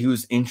 see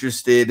who's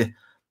interested.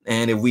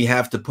 And if we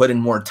have to put in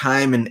more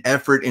time and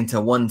effort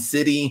into one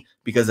city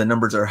because the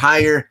numbers are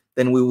higher,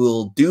 then we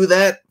will do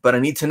that. But I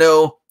need to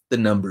know the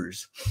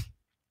numbers.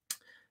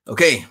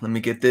 Okay, let me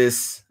get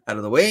this out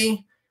of the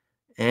way.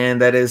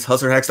 And that is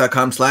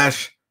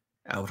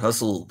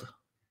hustlerhacks.com/outhustled.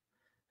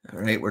 All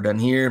right, we're done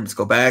here. Let's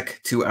go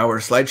back to our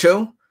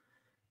slideshow.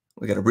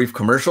 We got a brief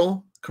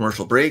commercial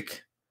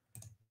break.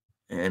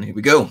 And here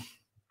we go.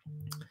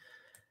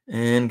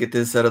 And get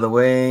this out of the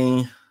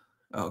way.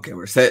 Okay,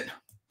 we're set.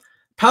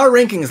 Power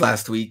rankings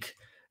last week.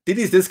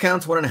 Diddy's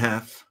discounts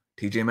 1.5.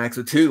 TJ Maxx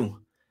with 2.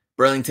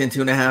 Burlington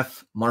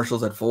 2.5.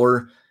 Marshalls at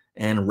 4.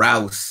 And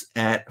Rouse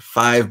at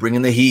 5,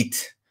 bringing the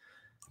heat.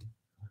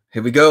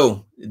 Here we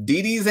go.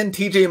 Diddy's and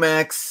TJ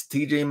Maxx.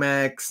 TJ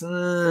Maxx,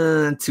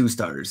 2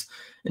 stars.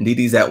 And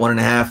Diddy's at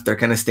 1.5. They're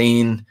kind of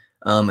staying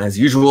as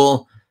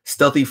usual.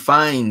 Stealthy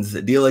Finds,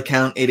 deal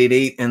account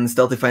 888. And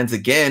Stealthy Finds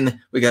again.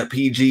 We got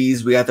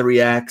PGs. We got the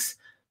Reacts.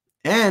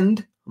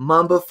 And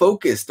Mamba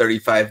Focus,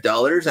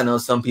 $35. I know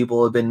some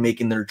people have been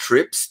making their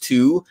trips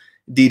to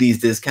Diddy's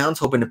discounts,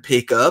 hoping to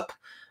pick up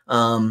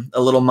a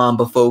little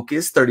Mamba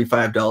Focus,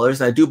 $35.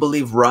 And I do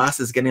believe Ross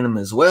is getting them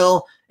as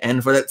well.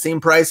 And for that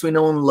same price, we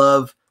know and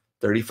love,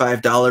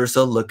 $35.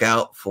 So look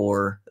out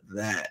for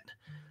that.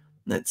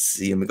 Let's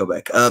see. Let me go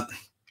back up.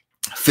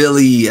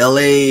 Philly,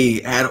 LA,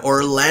 at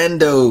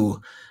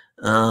Orlando.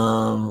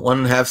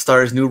 1.5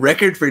 stars, new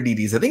record for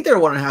Diddy's. I think they were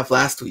 1.5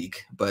 last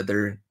week, but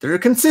they're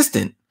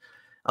consistent.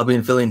 I'll be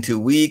in Philly in 2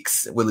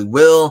 weeks. Willie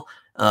will.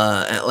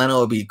 Atlanta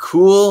will be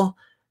cool.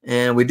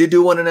 And we did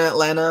do one in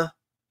Atlanta.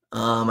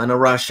 I know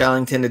Ross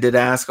Shallington did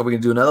ask, are we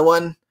going to do another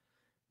one?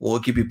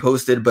 We'll keep you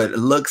posted, but it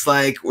looks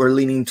like we're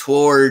leaning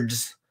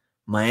towards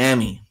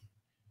Miami.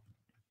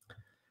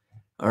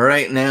 All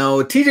right,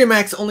 now TJ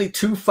Maxx only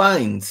 2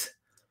 finds.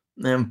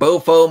 And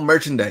Bofo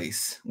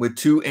merchandise with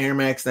 2 Air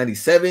Max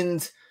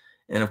 97s.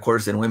 And of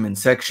course, in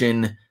women's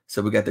section,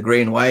 so we got the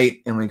gray and white,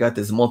 and we got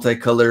this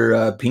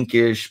multicolor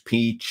pinkish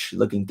peach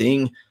looking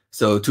thing.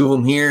 So 2 of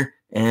them here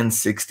and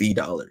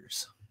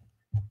 $60.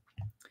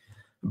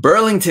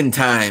 Burlington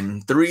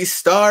time, 3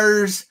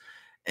 stars,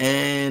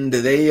 and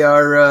they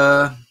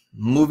are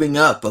moving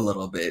up a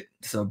little bit.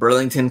 So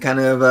Burlington kind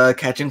of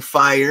catching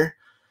fire.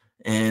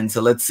 And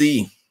so let's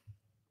see.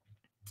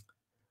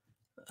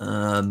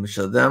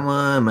 Michelle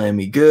Dama,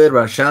 Miami Good,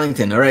 Ross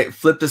Shallington. All right,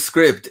 Flip the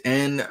Script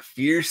and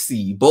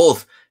Fiercey,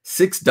 both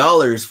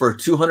 $6 for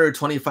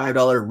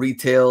 $225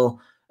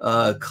 retail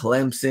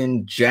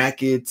Clemson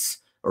jackets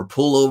or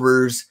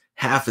pullovers,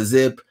 half a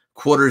zip,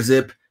 quarter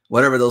zip,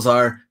 whatever those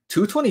are.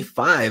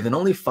 $225 and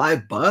only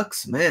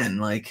 $5, man.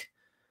 Like,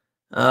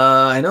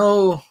 I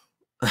know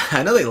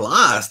they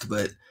lost,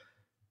 but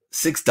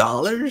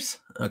 $6,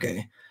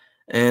 okay.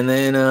 And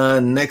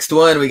then next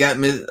one, we got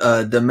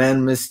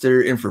Demand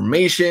Mr.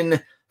 Information,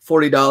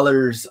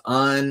 $40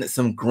 on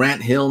some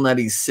Grant Hill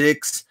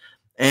 96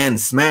 and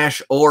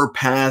Smash or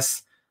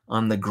Pass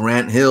on the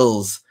Grant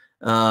Hills.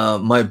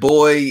 My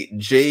boy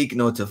Jake,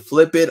 Know to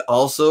Flip It,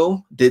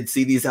 also did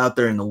see these out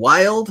there in the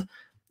wild,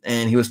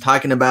 and he was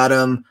talking about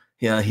them.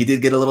 Yeah, he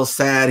did get a little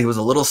sad. He was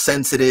a little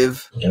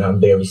sensitive. And I'm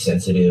very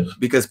sensitive.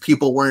 Because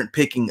people weren't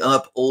picking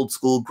up old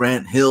school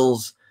Grant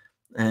Hills.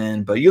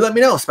 But you let me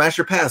know, Smash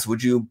or Pass.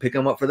 Would you pick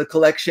them up for the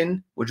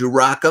collection? Would you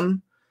rock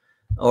them?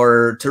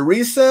 Or to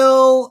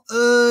resell?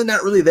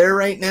 Not really there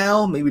right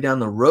now. Maybe down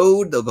the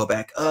road they'll go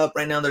back up.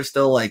 Right now they're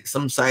still like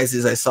some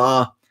sizes I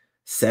saw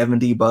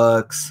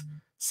 $70,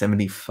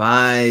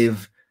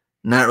 75.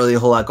 Not really a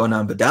whole lot going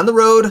on, but down the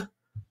road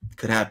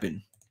could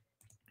happen.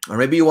 Or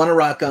maybe you want to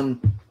rock them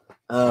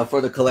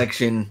for the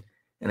collection,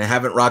 and I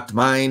haven't rocked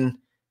mine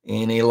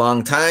in a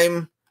long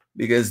time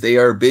because they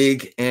are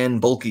big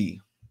and bulky.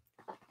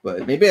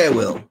 But maybe I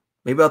will.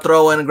 Maybe I'll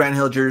throw in a Grant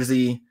Hill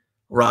jersey,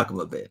 rock them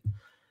a bit.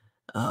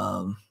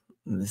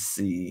 Let's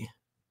see.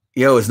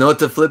 Yo, is Know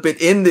to Flip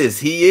It in this?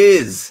 He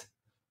is.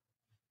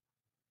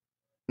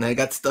 And I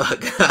got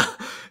stuck.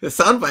 The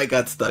soundbite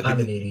got stuck. I'm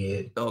an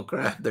idiot. Oh,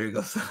 crap. There you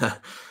go.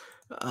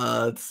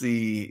 Let's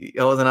see.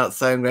 I wasn't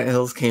outside when Grant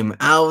Hills came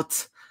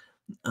out.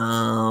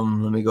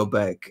 Let me go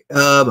back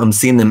up. I'm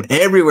seeing them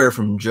everywhere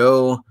from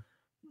Joe.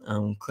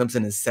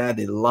 Clemson is sad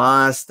they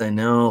lost. I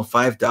know.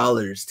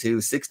 $5 too.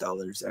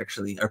 $6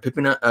 actually.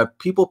 Are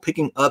people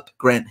picking up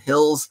Grant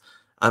Hills?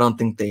 I don't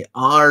think they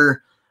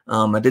are.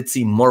 I did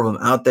see more of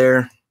them out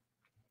there.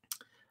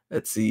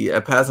 Let's see. I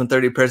passed on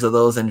 30 pairs of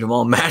those and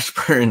Jamal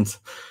Mashburns.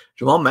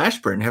 Jamal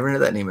Mashburn. Haven't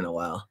heard that name in a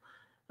while.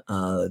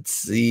 Let's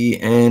see.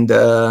 And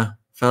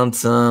found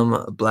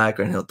some black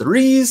Grant Hill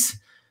 3s.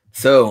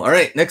 So, all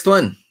right. Next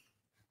one.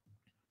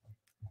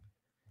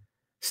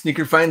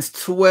 Sneaker Finds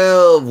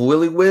 12,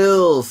 Willie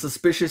Will,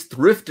 Suspicious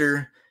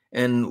Thrifter,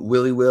 and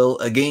Willie Will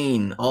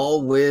again,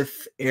 all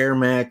with Air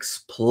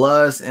Max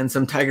Plus and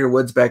some Tiger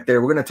Woods back there.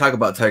 We're going to talk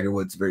about Tiger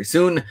Woods very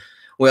soon.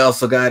 We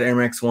also got Air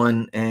Max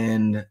 1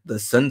 and the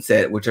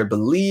Sunset, which I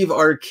believe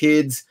are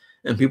kids,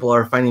 and people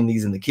are finding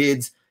these in the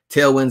kids.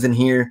 Tailwinds in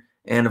here,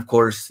 and of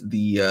course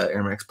the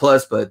Air Max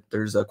Plus, but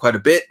there's quite a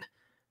bit.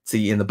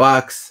 See in the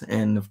box,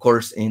 and of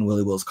course in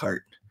Willie Will's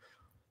cart.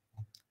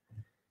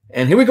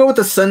 And here we go with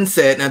the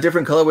Sunset. Now,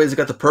 different colorways. We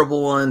got the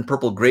purple one,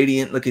 purple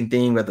gradient looking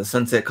thing. We got the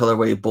Sunset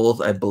colorway,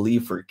 both, I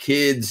believe, for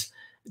kids.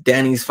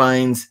 Danny's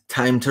Finds,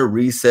 Time to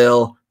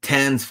Resell,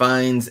 Tan's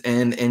Finds,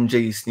 and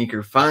NJ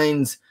Sneaker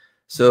Finds.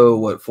 So,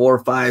 what, 4,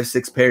 5,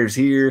 6 pairs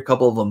here, a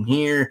couple of them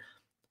here.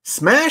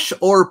 Smash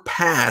or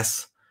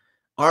Pass?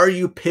 Are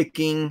you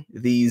picking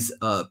these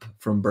up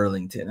from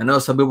Burlington? I know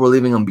some people are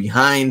leaving them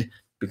behind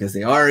because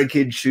they are a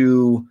kid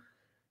shoe.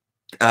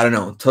 I don't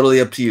know.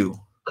 Totally up to you.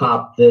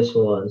 Cop this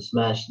one.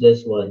 Smash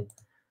this one.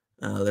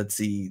 Let's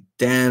see.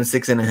 Dan,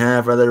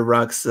 6.5. Rather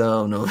rock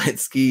so.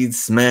 Nowitzki.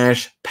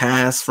 Smash.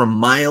 Pass from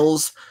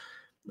Miles.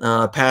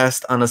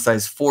 Passed on a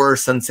size 4.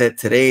 Sunset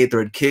today.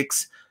 Thread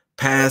Kicks.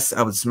 Pass.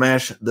 I would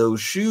smash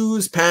those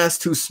shoes. Pass.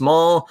 Too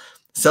small.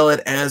 Sell it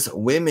as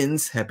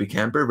women's. Happy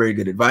Camper. Very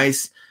good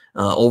advice.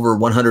 Over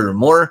 100 or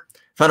more.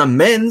 Found a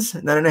men's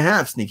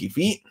 9.5. Sneaky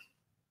Feet.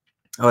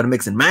 I would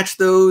mix and match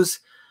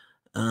those.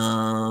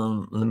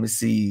 Let me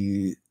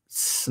see.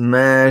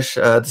 Smash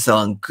to sell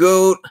on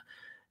Goat,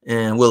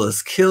 and Will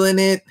is killing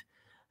it.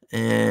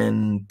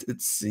 And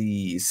let's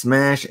see,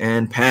 Smash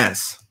and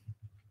Pass.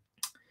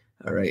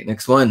 All right,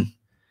 next one.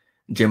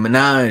 Jim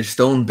Minaj,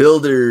 Stone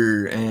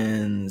Builder,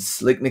 and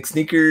Slick Nick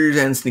Sneakers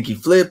and Sneaky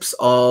Flips,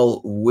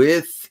 all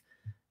with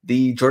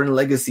the Jordan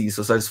Legacy.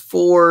 So size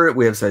 4,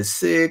 we have size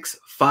 6,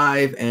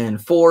 5,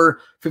 and 4.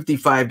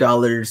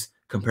 $55.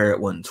 Compare at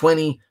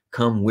 $120.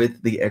 Come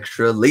with the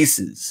extra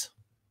laces.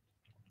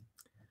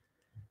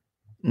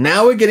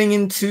 Now we're getting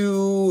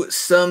into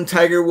some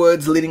Tiger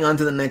Woods leading on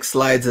to the next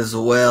slides as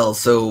well.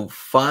 So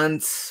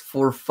Fonts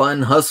for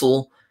Fun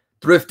Hustle,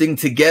 Thrifting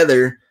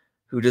Together,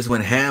 who just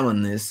went ham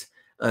on this.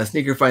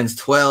 Sneaker Finds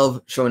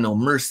 12, Showing No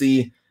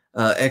Mercy.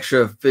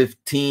 Extra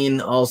 15,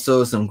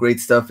 also some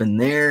great stuff in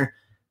there.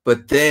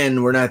 But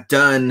then we're not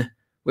done.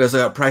 We also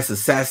got Price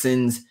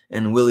Assassins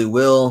and Willie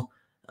Will.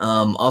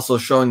 Also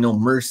Showing No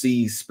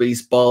Mercy,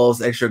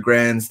 Spaceballs, Extra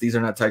Grands. These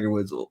are not Tiger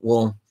Woods.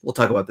 We'll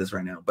talk about this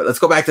right now. But let's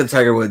go back to the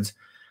Tiger Woods.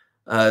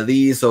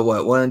 These, so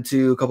what, 1,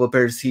 2, a couple of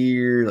pairs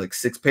here, like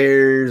 6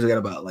 pairs. We got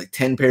about like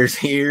 10 pairs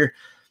here,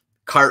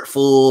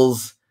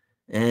 cartfuls,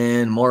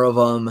 and more of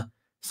them.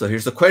 So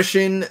here's the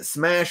question: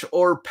 smash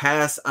or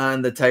pass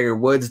on the Tiger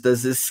Woods?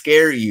 Does this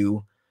scare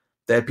you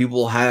that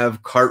people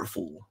have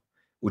cartful?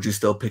 would you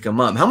still pick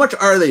them up? How much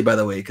are they, by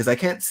the way? Because I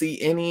can't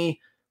see any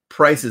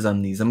prices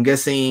on these. I'm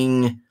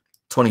guessing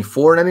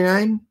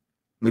 $24.99,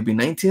 maybe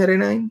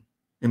 $19.99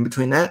 in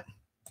between that.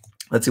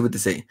 Let's see what they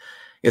say.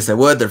 Yes, I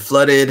would. They're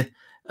flooded.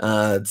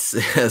 It's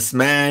a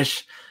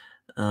smash.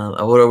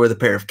 I would over the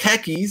pair of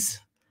khakis.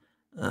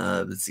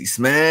 Let's see,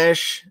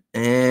 smash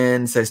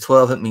and size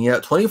 12. Hit me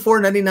up.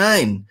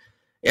 $24.99.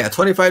 Yeah,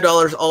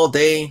 $25 all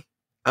day.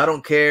 I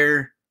don't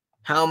care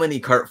how many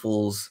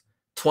cartfuls.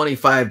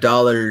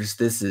 $25.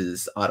 This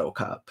is Auto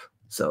Cop.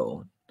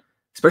 So,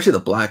 especially the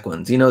black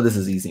ones. You know, this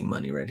is easy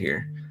money right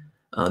here.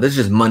 This is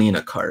just money in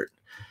a cart.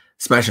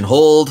 Smash and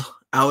hold.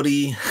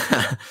 Audi.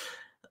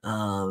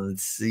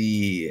 Let's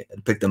see.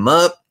 I picked them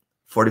up.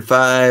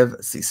 45.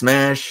 Let's see,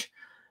 smash.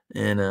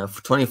 And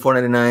for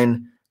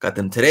 $24.99, got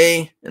them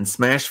today. And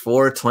smash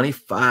for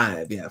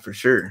 $25. Yeah, for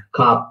sure.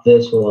 Cop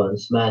this one.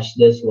 Smash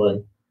this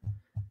one.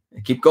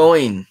 Keep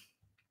going.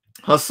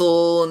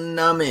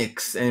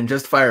 Hustlenomics and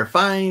Justifier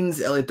Finds,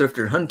 LA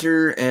Thrifter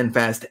Hunter, and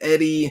Fast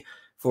Eddie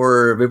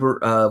for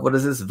Vapor. What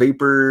is this?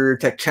 Vapor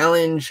Tech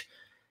Challenge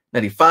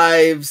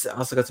 95s.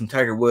 Also got some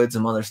Tiger Woods,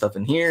 some other stuff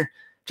in here.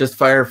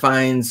 Justifier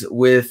Finds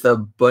with a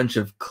bunch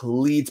of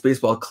cleats,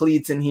 baseball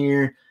cleats in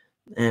here,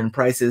 and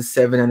prices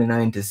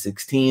 $7.99 to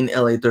 $16.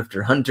 LA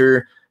Thrifter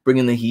Hunter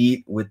bringing the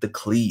heat with the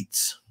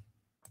cleats.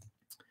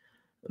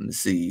 Let me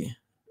see.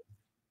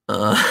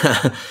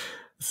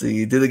 So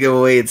you do the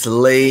giveaway. It's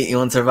late. You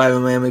want to survive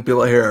in Miami?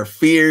 People out here are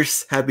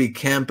fierce. Happy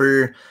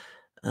camper.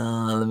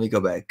 Let me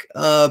go back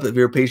up. If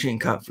you're a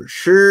patient, cop for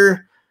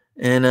sure.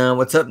 And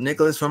what's up,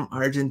 Nicholas from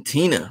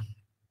Argentina?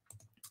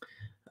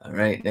 All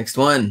right, next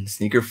one.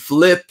 Sneaker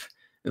flip,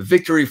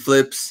 victory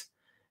flips,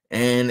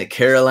 and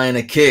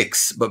Carolina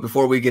kicks. But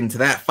before we get into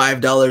that,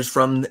 $5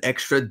 from the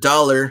extra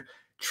dollar,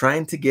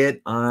 trying to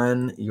get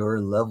on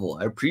your level.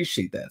 I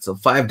appreciate that. So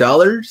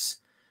 $5.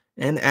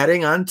 And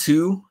adding on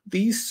to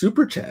the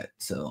super chat.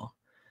 So,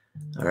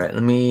 all right,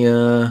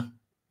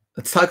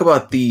 let's talk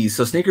about these.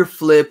 So sneaker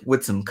flip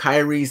with some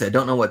Kyries. I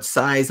don't know what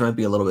size, might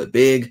be a little bit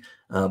big,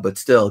 but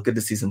still good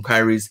to see some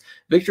Kyries.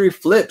 Victory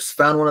flips,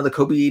 found one of the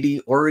Kobe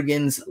 80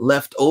 Oregons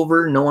left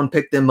over. No one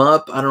picked them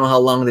up. I don't know how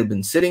long they've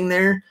been sitting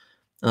there.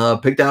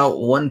 Picked out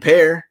one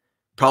pair,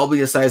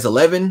 probably a size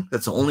 11.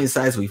 That's the only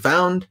size we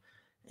found.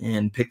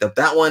 And picked up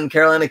that one.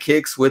 Carolina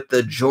kicks with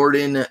the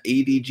Jordan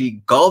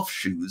ADG golf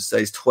shoes,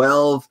 size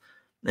 12.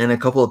 And a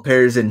couple of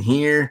pairs in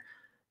here.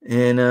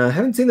 And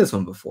haven't seen this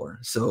one before.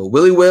 So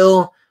Willie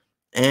Will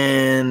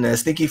and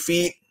Sneaky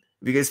Feet.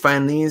 If you guys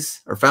find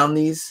these or found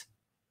these,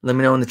 let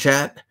me know in the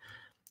chat.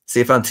 See,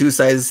 I found two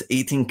size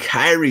 18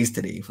 Kyries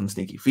today from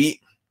Sneaky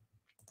Feet.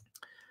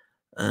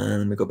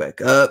 Let me go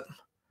back up.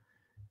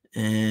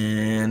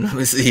 And let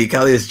me see.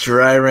 Kali is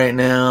dry right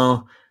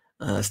now.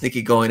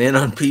 Sneaky going in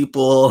on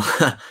people.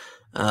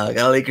 Got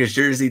a Lakers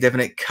jersey,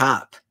 definite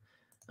cop.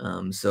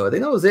 So I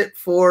think that was it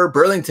for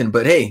Burlington.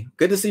 But hey,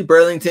 good to see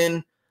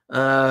Burlington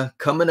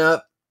coming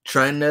up,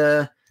 trying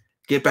to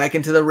get back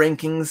into the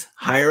rankings,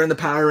 higher in the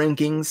power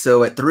rankings.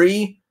 So at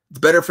 3, it's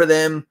better for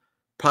them.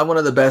 Probably one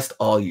of the best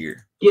all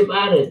year. Keep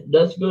at it.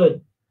 That's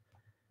good.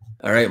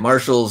 All right,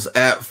 Marshall's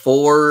at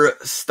 4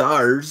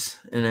 stars.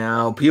 And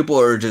now people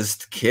are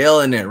just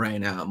killing it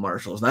right now at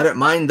Marshall's. Not at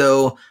mine,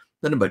 though.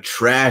 Nothing but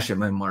trash at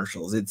my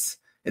Marshall's. It's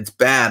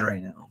bad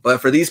right now.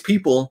 But for these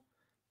people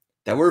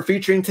that we're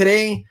featuring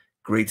today,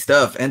 great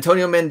stuff.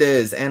 Antonio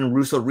Mendez and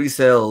Russo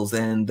Resells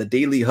and the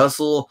Daily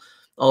Hustle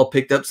all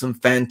picked up some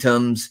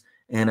Phantoms.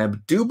 And I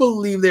do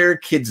believe they're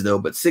kids, though,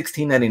 but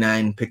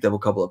 $16.99. Picked up a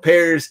couple of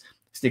pairs.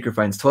 Sneaker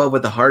Finds 12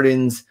 with the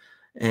Hardens.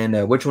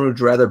 And which one would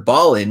you rather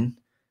ball in?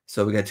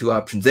 So we got 2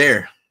 options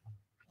there.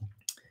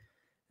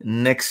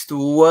 Next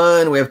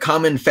one, we have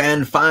Common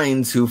Fan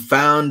Finds, who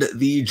found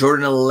the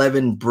Jordan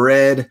 11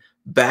 Bread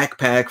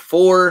backpack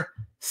for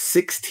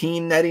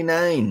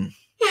 $16.99.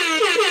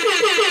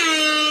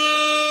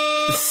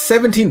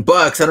 $17.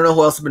 I don't know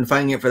who else has been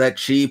finding it for that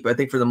cheap. I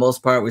think for the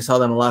most part, we saw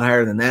them a lot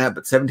higher than that,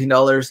 but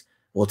 $17,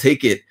 we'll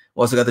take it.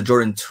 We also got the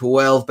Jordan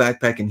 12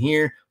 backpack in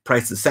here.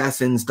 Price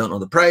Assassins, don't know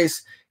the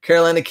price.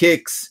 Carolina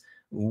Kicks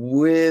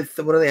with,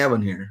 what do they have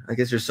on here? I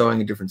guess you're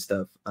showing different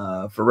stuff.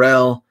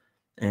 Pharrell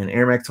and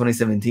Air Max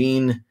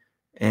 2017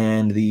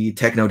 and the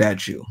Techno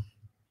Dad shoe.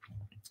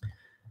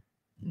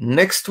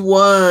 Next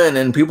one,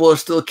 and people are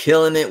still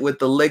killing it with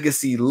the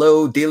Legacy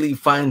Low Daily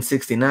Find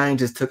 69.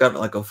 Just took out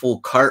like a full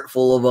cart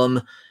full of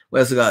them. We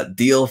also got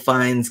Deal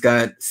Finds,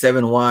 got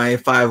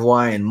 7Y,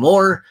 5Y, and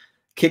more.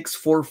 Kicks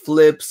for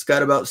Flips,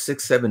 got about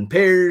 6-7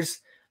 pairs.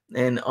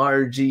 And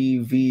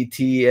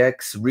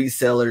RGVTX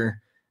Reseller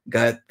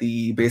got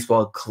the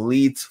baseball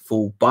cleats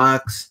full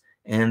box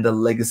and the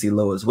Legacy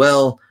Low as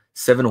well.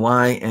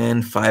 7Y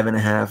and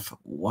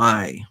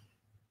 5.5Y.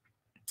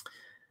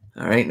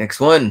 All right, next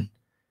one.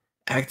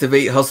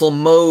 Activate Hustle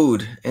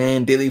Mode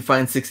and Daily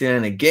Find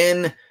 69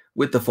 again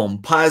with the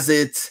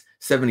Foamposites.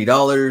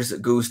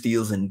 $70. Go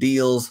Steals and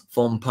Deals.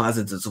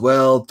 Foamposites as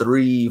well.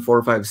 3,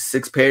 4, 5,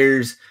 6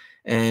 pairs.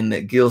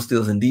 And Gill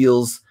Steals and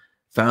Deals.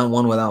 Found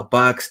one without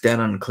box down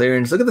on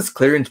clearance. Look at this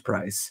clearance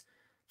price.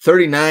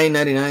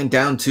 $39.99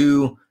 down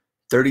to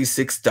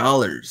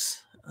 $36.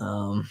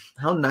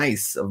 How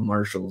nice of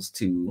Marshalls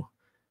to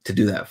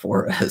do that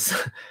for us.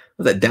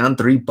 Was that down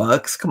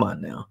 $3? Come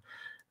on now.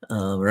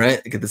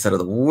 Right, get this out of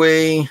the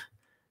way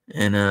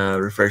and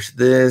refresh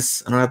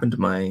this. I don't know what happened to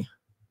my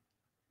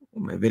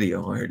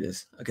video. Oh, here it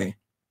is. Okay.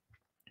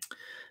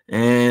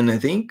 And I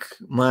think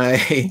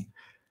my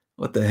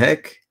what the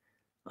heck?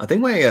 I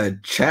think my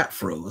chat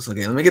froze.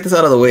 Okay, let me get this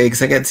out of the way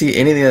because I can't see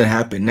anything that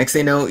happened. Next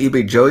thing you know,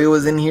 eBay Joey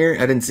was in here.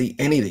 I didn't see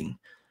anything.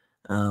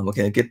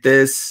 Okay, get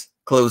this,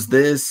 close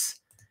this,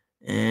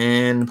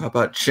 and pop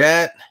out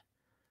chat.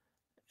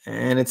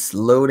 And it's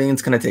loading.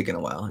 It's kind of taking a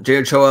while. J.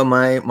 Ochoa,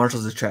 my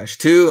Marshalls is trash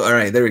too. All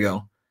right, there we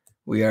go.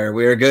 We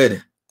are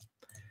good.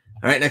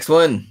 All right, next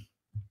one.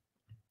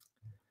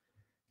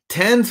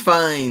 10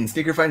 finds,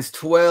 sneaker finds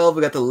 12.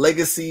 We got the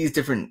legacies,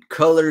 different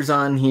colors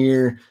on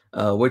here.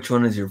 Which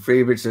one is your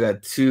favorite? So we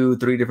got 2,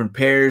 3 different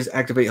pairs.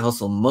 Activate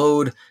hustle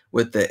mode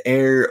with the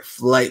Air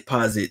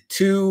Flightposite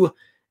 2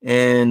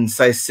 and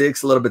size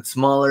 6, a little bit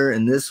smaller.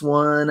 And this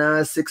one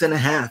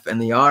 6.5, and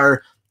they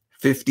are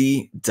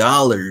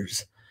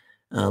 $50.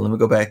 Let me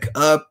go back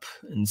up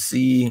and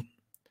see.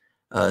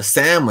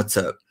 Sam, what's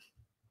up?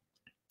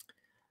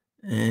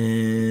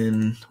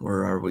 And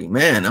where are we?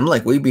 Man, I'm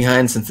like way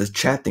behind since this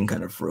chat thing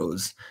kind of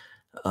froze.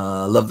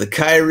 Love the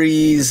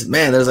Kyries.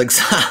 Man, there's like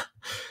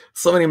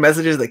so many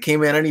messages that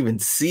came in I didn't even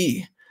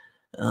see.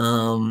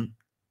 Let's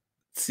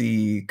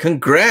see.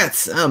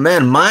 Congrats. Oh,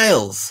 man,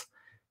 Miles.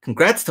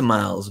 Congrats to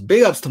Miles.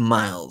 Big ups to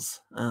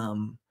Miles.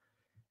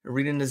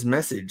 Reading his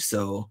message.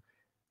 So,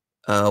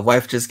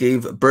 wife just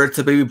gave birth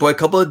to baby boy a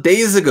couple of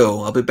days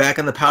ago. I'll be back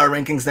on the power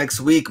rankings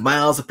next week.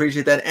 Miles,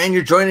 appreciate that. And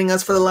you're joining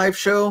us for the live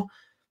show.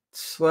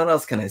 What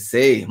else can I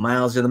say?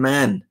 Miles, you're the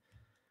man.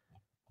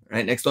 All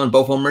right, next one,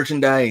 Bofo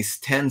merchandise,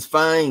 10s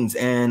finds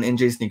and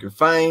NJ sneaker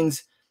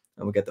finds.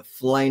 And we got the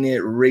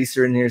Flyknit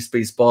Racer in here,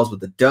 Spaceballs with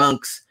the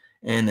dunks,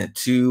 and a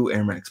 2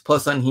 Air Max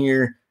Plus on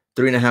here,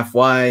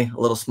 3.5Y, a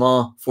little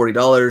small,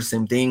 $40.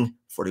 Same thing,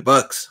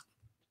 $40.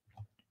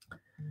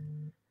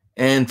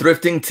 And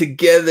thrifting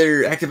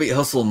together, activate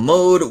hustle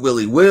mode,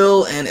 Willie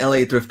Will and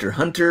LA Thrifter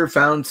Hunter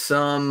found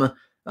some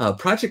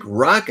Project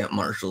Rock at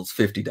Marshalls,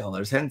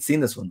 $50. Hadn't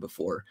seen this one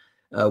before.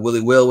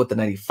 Willie Will with the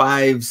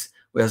 95s.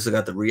 We also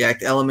got the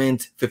React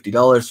Element, $50,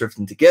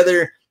 thrifting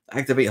together.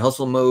 Activate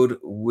hustle mode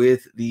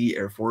with the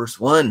Air Force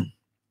One.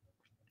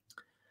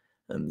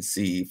 Let me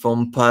see.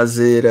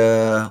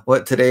 Foamposite,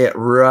 what today at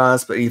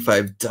Ross, but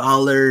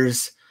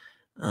 $85.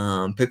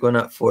 Pick one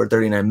up for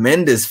 $39.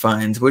 Mendes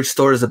finds. Which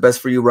store is the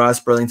best for you, Ross,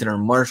 Burlington, or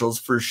Marshalls?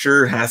 For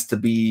sure has to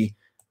be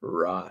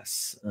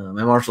Ross.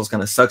 My Marshalls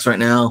kind of sucks right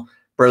now.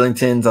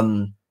 Burlington's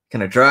on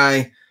kind of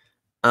dry.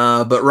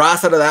 But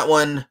Ross, out of that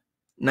one,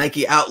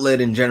 Nike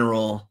Outlet in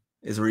general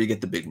is where you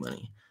get the big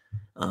money.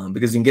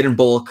 Because you can get in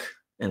bulk,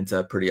 and it's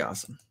pretty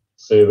awesome.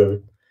 Say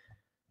that.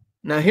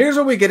 Now, here's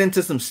where we get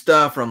into some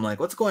stuff from like,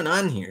 what's going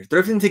on here?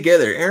 Thrifting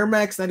together. Air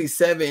Max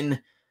 97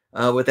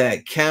 with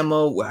that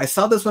camo. I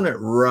saw this one at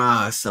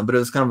Ross, but it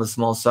was kind of a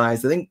small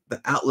size. I think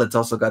the outlets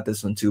also got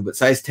this one too, but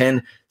size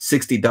 10,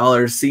 $60.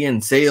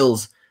 CN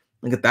sales.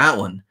 Look at that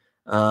one.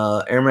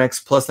 Air Max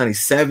Plus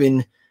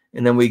 97.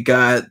 And then we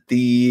got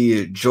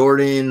the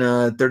Jordan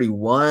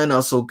 31.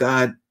 Also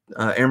got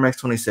Air Max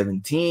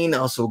 2017.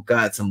 Also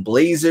got some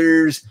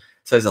Blazers.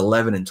 Size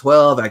 11 and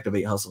 12.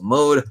 Activate hustle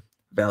mode.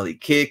 Valley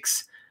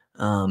Kicks.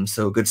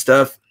 So good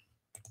stuff.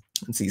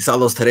 Let's see. Saw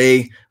those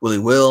today. Willie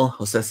Will.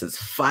 Jose says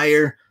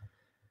fire.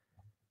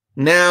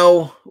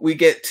 Now we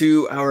get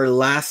to our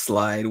last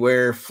slide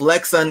where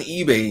flex on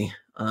eBay.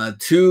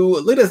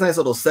 Look at this nice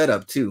little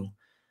setup too.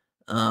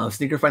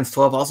 Sneaker Finds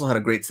 12 also had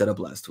a great setup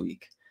last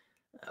week.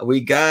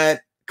 We got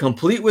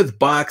complete with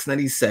box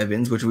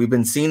 97s, which we've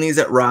been seeing these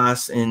at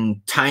Ross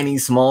in tiny,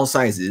 small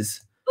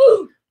sizes.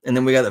 And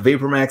then we got the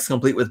Vapor Max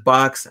complete with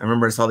box. I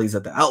remember I saw these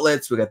at the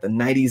outlets. We got the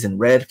 90s in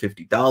red,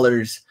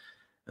 $50.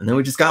 And then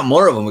we just got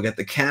more of them. We got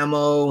the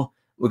camo.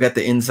 We got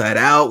the Inside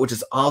Out, which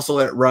is also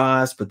at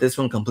Ross, but this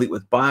one complete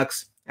with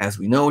box, as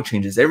we know,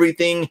 changes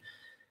everything.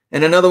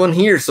 And another one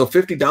here. So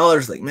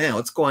 $50. Like, man,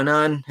 what's going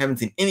on? Haven't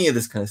seen any of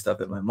this kind of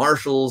stuff at my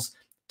Marshalls.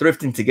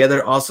 Thrifting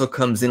Together also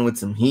comes in with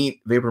some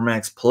heat. Vapor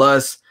Max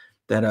Plus,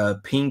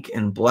 that pink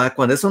and black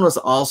one. This one was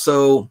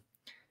also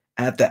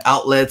at the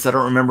outlets. I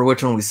don't remember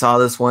which one we saw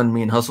this one.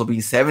 Me and Hustle B,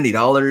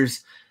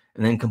 $70.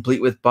 And then complete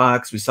with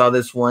box. We saw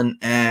this one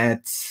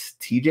at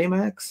TJ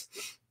Maxx,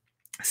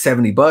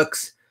 $70,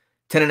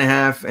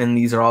 10.5. And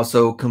these are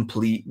also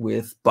complete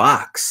with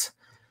box.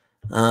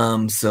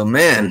 So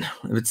man,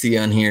 let's see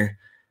on here.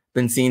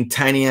 Been seeing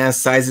tiny ass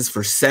sizes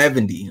for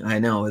 70. I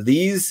know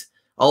these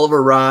all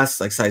over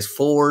Ross, like size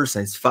 4,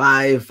 size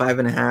 5,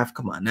 5.5.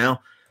 Come on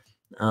now.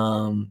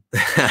 Yeah,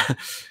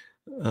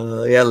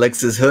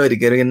 Lexus Hood,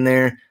 get in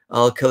there.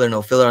 All killer,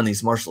 no filler on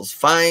these Marshalls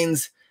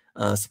finds.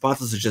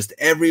 Zapatos are just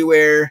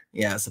everywhere.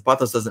 Yeah,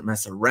 Zapatos doesn't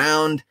mess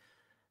around.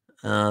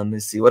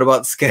 Let's see. What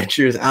about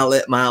Skechers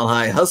Outlet Mile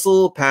High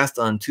Hustle? Passed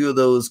on 2 of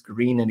those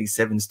green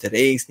 97s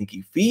today.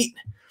 Sneaky feet.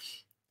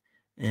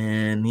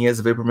 And he has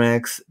a Vapor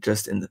Max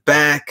just in the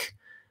back.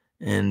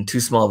 and too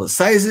small of the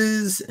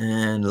sizes.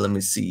 And let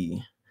me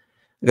see.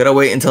 I gotta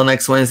wait until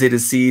next Wednesday to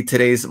see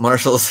today's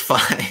Marshalls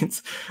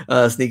finds.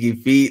 Sneaky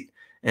feet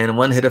and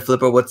one hit a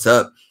flipper. What's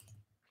up?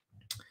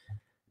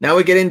 Now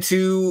we get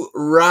into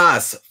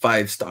Ross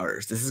 5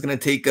 stars. This is gonna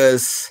take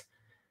us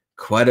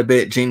quite a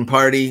bit. Jane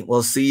Party,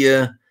 we'll see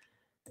ya.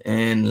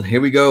 And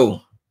here we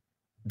go.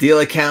 Deal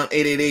account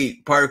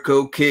 888,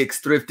 Parco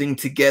Kicks, thrifting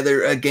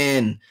together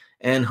again,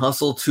 and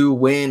Hustle to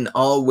Win,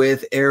 all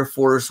with Air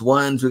Force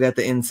Ones. We got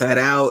the Inside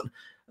Out.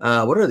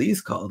 What are these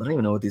called? I don't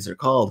even know what these are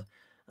called.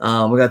 We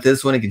got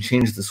this one. You can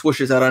change the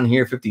swooshes out on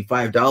here,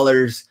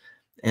 $55.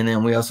 And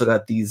then we also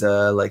got these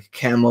like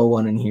camo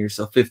one in here,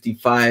 so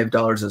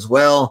 $55 as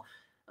well.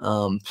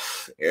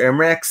 Air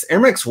Max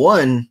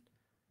 1.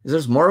 Is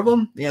there more of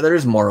them? Yeah, there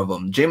is more of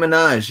them. J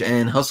Minaj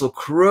and Hustle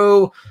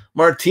Crow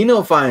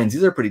Martino finds.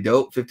 These are pretty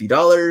dope.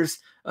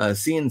 $50.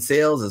 Seeing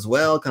sales as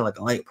well, kind of like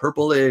a light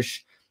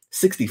purplish.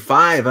 $65.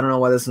 I don't know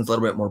why this one's a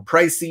little bit more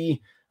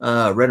pricey.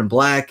 Red and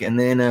black. And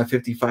then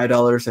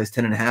 $55, size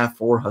 10.5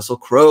 for Hustle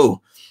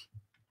Crow.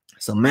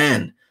 So,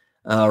 man,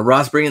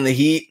 Ross bringing the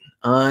heat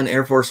on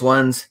Air Force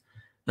Ones.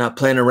 Not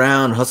playing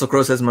around. Hustle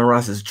Crow says my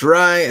Ross is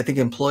dry. I think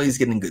employees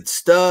getting good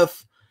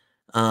stuff.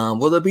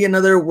 Will there be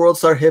another World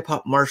Star Hip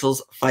Hop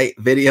Marshalls fight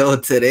video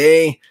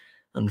today?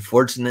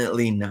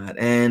 Unfortunately not.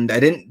 And I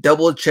didn't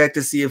double check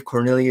to see if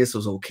Cornelius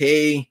was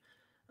okay.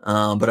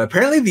 But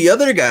apparently the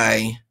other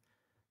guy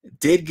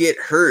did get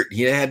hurt.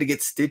 He had to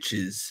get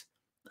stitches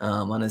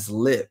on his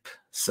lip.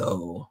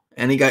 So,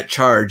 and he got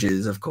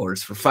charges, of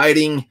course, for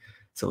fighting.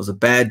 So it was a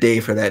bad day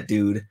for that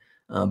dude.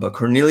 But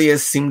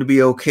Cornelius seemed to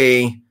be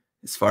okay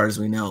as far as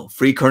we know.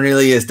 Free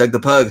Cornelius, Doug the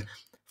Pug.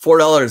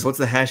 $4. What's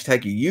the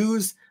hashtag you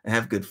use? I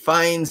have good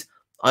finds.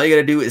 All you got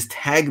to do is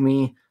tag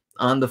me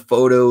on the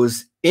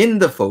photos in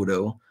the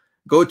photo.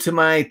 Go to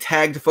my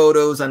tagged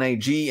photos on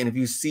IG, and if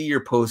you see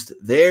your post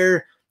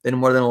there, then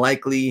more than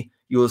likely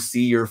you will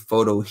see your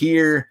photo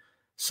here.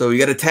 So you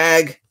got to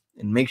tag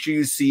and make sure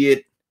you see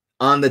it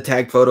on the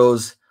tagged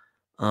photos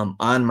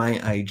on my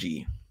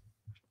IG.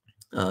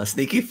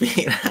 Sneaky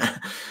feet.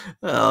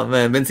 Oh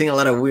man, I've been seeing a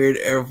lot of weird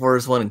Air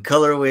Force One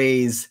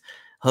colorways.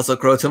 Hustle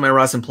Crow to my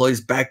Ross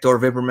employees, backdoor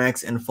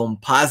VaporMax and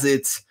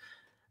Foamposites.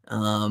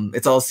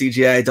 It's all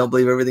CGI. Don't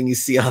believe everything you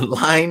see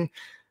online.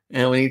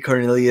 And we need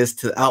Cornelius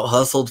to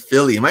out-hustled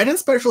Philly. Am I a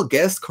special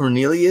guest,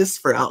 Cornelius,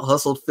 for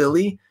out-hustled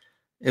Philly?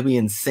 It'd be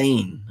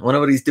insane. I wonder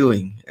what he's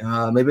doing.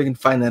 Maybe I can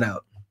find that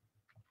out.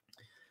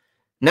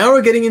 Now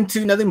we're getting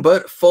into nothing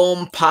but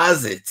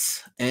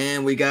Foamposites.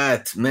 And we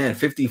got, man,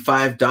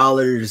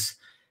 $55.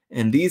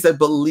 And these, I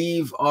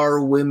believe,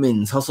 are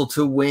women's. Hustle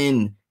to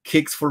Win,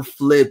 Kicks for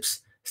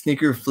Flips,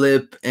 Sneaker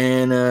Flip,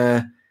 and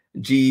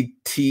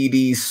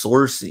GTD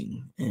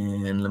sourcing.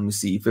 And let me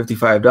see,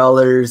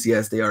 $55.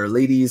 Yes, they are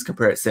ladies.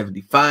 Compare at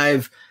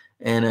 $75.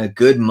 And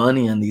good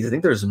money on these. I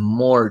think there's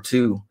more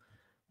too.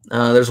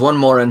 There's one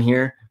more on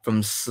here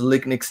from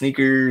Slick Nick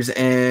Sneakers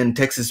and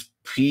Texas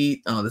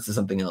Pete. Oh, this is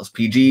something else.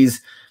 PGs.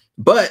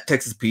 But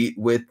Texas Pete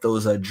with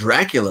those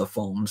Dracula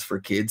foams for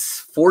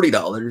kids,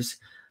 $40.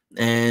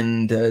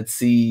 And let's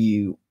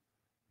see,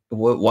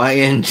 what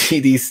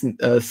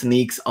YNGD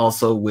sneaks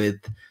also with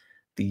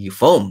the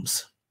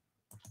foams.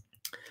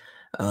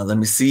 Let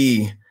me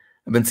see.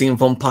 I've been seeing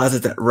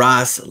Foamposites at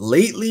Ross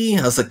lately.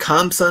 How's the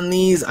comps on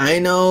these? I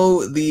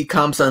know the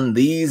comps on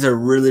these are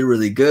really,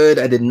 really good.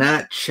 I did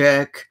not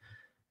check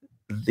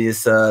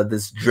this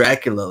this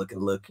Dracula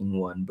looking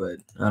one, but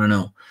I don't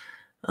know.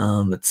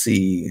 Let's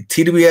see.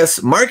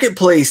 TWS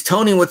Marketplace.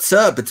 Tony, what's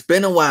up? It's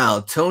been a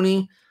while.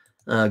 Tony,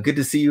 good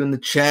to see you in the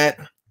chat.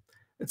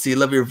 Let's see.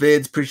 Love your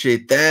vids.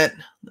 Appreciate that.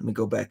 Let me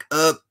go back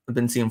up. I've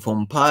been seeing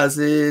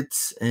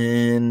Foamposites.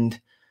 And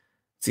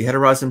let's see. Had a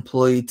Ross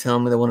employee tell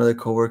me that one of their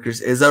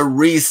coworkers is a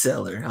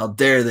reseller. How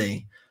dare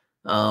they?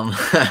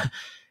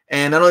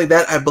 And not only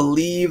that, I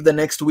believe the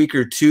next week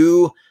or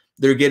two,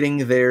 they're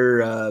getting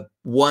their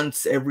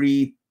once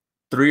every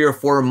 3 or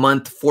 4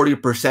 month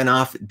 40%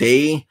 off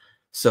day.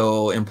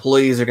 So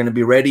employees are going to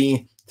be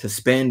ready to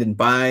spend and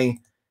buy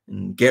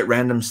and get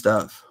random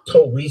stuff. This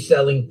whole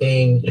reselling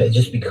thing has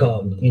just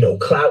become, you know,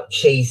 clout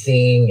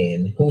chasing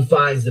and who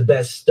finds the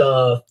best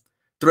stuff.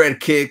 Thread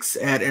kicks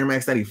at Air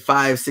Max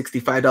 95,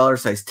 $65,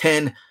 size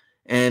 10.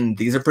 And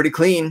these are pretty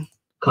clean.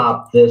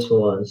 Cop this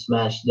one.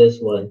 Smash this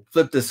one.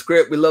 Flip the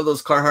script. We love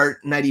those Carhartt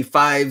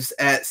 95s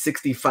at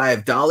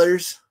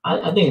 $65.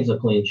 I think it's a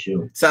clean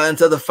shoe.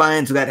 Silence of the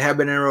Finds. We got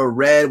Habanero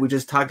Red. We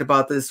just talked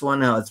about this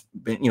one. How it's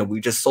been, you know,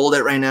 we just sold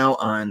it right now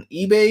on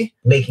eBay.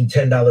 Making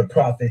 $10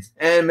 profits.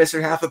 And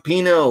Mr.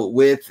 Halfapino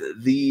with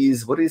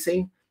these, what do you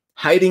say?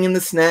 Hiding in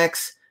the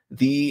snacks,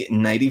 the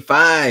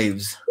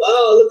 95s.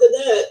 Wow, look at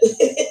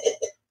that.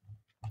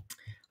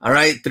 All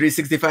right,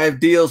 365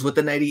 deals with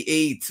the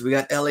 98s. We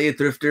got LA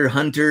Thrifter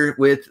Hunter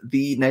with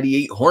the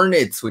 98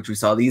 Hornets, which we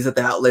saw these at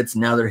the outlets.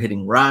 Now they're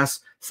hitting Ross,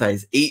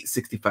 size 8,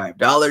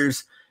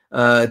 $65.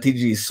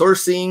 TG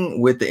Sourcing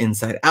with the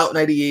Inside Out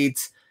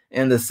 98s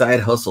and the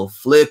Side Hustle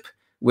Flip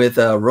with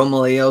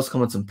Romaleos,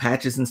 come with some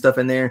patches and stuff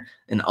in there.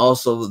 And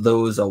also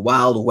those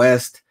Wild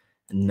West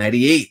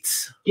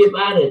 98s. Keep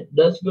at it.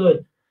 That's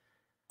good.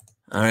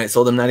 All right,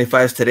 sold them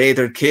 95s today.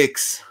 They're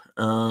kicks.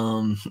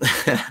 Let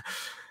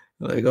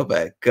me go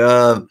back.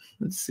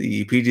 Let's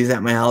see. PG's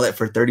at my outlet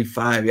for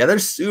 35. Yeah, they're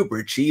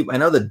super cheap. I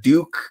know the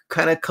Duke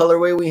kind of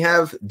colorway we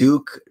have,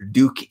 Duke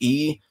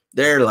E.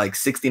 They're like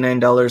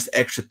 $69,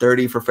 extra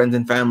 30 for friends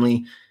and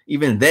family.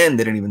 Even then,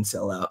 they didn't even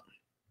sell out.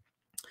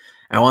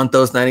 I want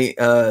those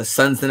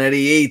Suns to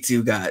 98s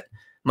you got.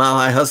 Mile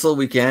High Hustle,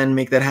 we can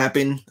make that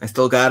happen. I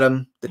still got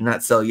them. Did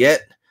not sell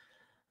yet.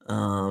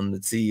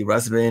 Let's see.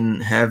 Ross has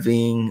been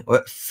having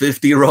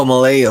 50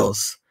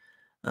 Romaleos.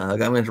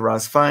 Got me into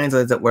Ross Fines. I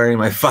ended up wearing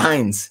my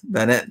fines.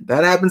 That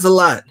happens a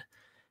lot.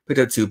 Picked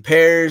up 2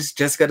 pairs.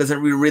 Jessica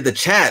doesn't reread the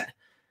chat.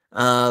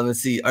 Let's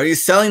see. Are you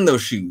selling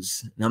those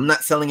shoes? No, I'm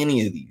not selling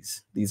any of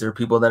these. These are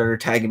people that are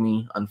tagging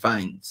me on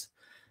fines.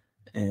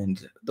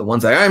 And the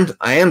ones I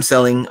am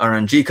selling are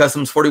on G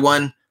Customs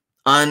 41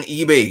 on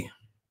eBay.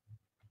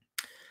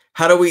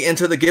 How do we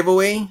enter the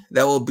giveaway?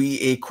 That will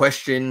be a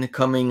question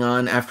coming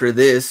on after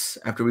this,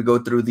 after we go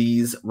through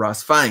these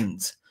Ross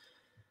Fines.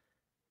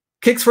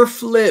 Kicks for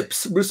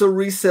flips, Russo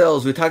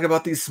resells. We talked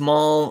about these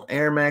small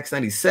Air Max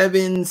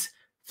 97s,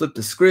 Flip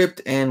the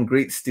Script, and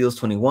Great Steals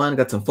 21.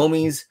 Got some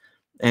foamies.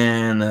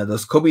 And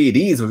those Kobe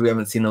ADs, which we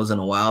haven't seen those in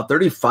a while,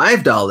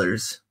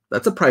 $35.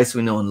 That's a price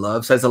we know and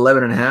love. Size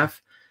 11.5.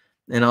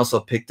 And also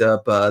picked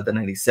up the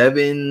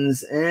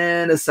 97s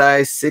and a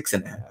size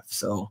 6.5.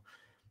 So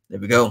there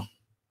we go.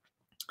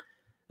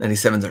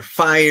 97s are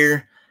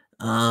fire.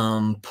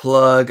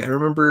 Plug. I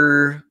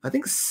remember, I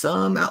think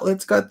some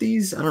outlets got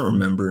these. I don't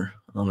remember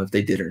if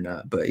they did or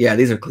not. But yeah,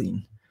 these are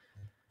clean.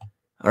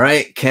 All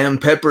right. Cam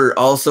Pepper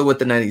also with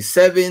the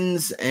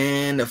 97s.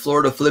 And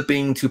Florida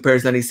flipping 2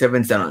 pairs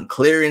 97s down on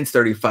clearance,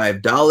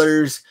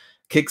 $35.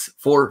 Kicks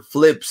for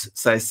flips,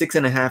 size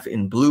 6.5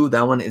 in blue.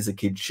 That one is a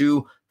kid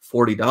shoe,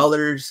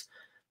 $40.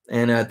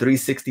 And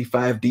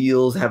 365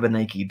 deals have a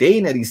Nike Day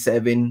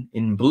 97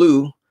 in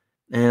blue.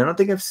 And I don't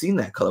think I've seen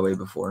that colorway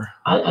before.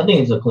 I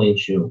think it's a clean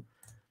shoe.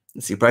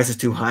 Let's see, price is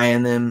too high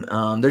on them.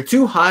 They're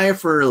too high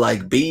for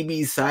like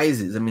baby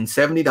sizes. I mean,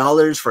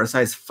 $70 for a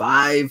size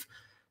 5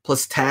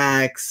 plus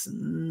tax.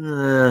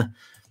 All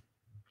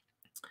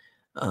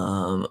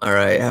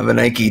right, have a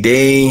Nike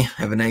Day.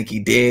 Have a Nike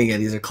Day. Yeah,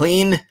 these are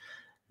clean.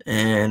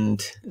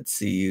 And let's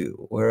see,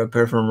 wear a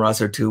pair from Ross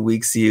for 2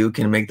 weeks. You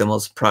can make the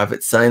most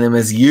profit selling them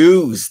as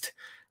used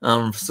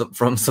from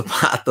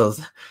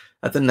Zapatos.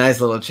 That's a nice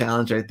little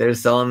challenge right there.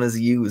 Sell them as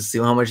used. See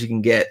how much you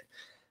can get.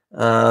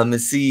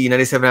 Let's see.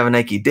 97 have a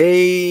Nike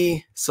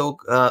Day. So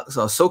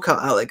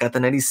SoCal Outlet got the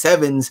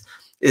 97s.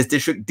 Is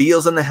District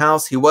Deals in the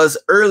house? He was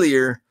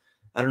earlier.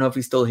 I don't know if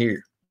he's still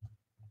here.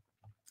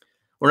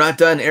 We're not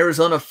done.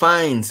 Arizona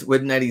Fines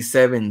with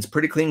 97s.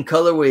 Pretty clean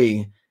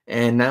colorway.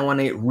 And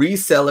 918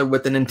 reseller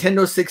with the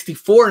Nintendo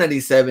 64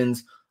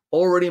 97s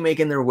already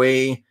making their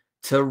way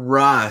to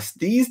Ross.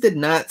 These did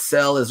not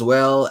sell as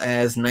well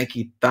as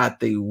Nike thought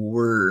they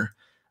were,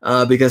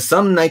 because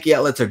some Nike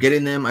outlets are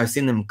getting them. I've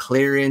seen them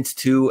clearance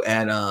too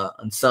at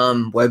on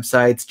some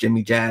websites,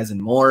 Jimmy Jazz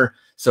and more.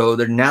 So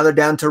they're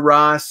down to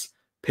Ross.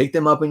 Pick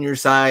them up in your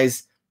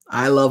size.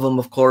 I love them,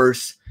 of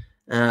course,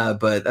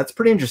 but that's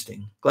pretty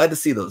interesting. Glad to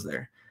see those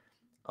there.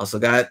 Also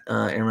got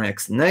Air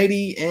Max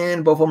 90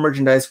 and Buffalo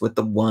merchandise with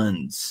the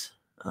ones.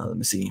 Let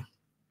me see.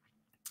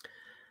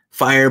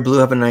 Fire Blue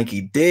have a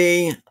Nike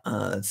Day.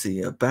 Let's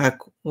see. A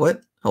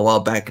while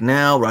back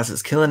now. Ross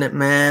is killing it,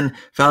 man.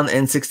 Found the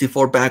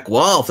N64 back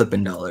wall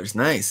flipping dollars.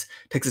 Nice.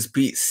 Texas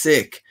Pete,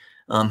 sick.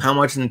 How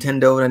much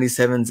Nintendo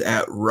 97s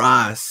at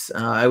Ross?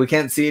 We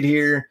can't see it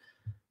here.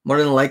 More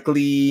than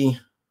likely,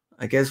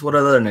 I guess, what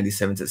other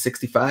 97s at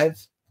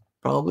 65?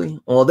 Probably.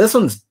 Well, this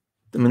one's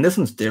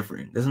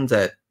different. This one's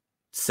at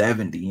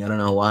 70. I don't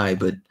know why,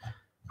 but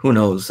who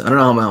knows? I don't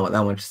know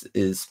how much it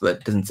is, but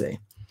it doesn't say.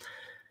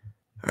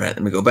 All right,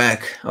 let me go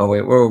back. Oh,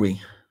 wait, where were we?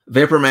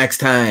 Vapor Max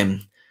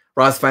time.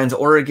 Ross finds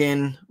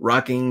Oregon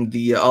rocking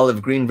the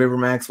olive green Vapor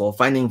Max while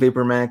finding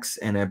Vapor Max,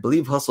 and I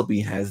believe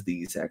Hustlebee has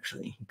these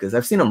actually because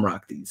I've seen them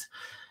rock these.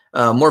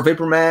 More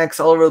Vapor Max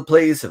all over the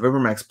place. Vapor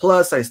Max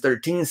Plus, size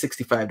 13,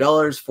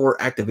 $65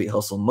 for Activate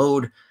Hustle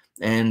mode,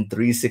 and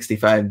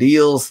 365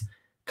 deals.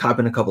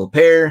 Copping a couple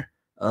pair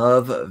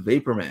of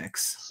Vapor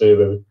Max. Say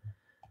that.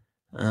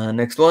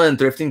 Next one,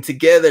 Thrifting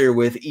Together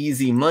with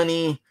Easy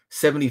Money,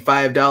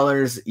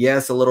 $75.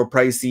 Yes, a little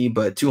pricey,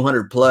 but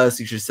 200 plus.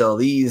 You should sell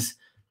these,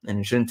 and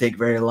it shouldn't take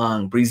very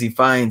long. Breezy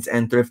Finds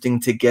and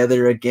Thrifting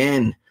Together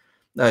again.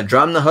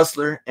 Drum the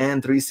Hustler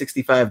and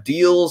 365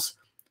 deals,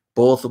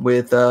 both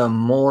with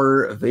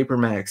more Vapor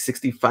Max,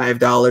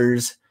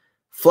 $65.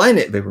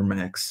 Flyknit Vapor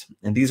Max,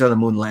 and these are the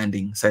Moon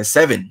Landing, size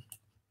 7.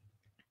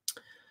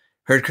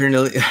 Heard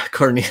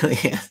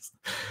Cornelius.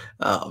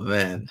 Oh,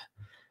 man.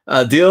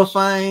 Deal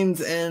Finds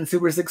and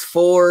Super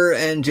 6'4"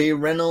 and Jay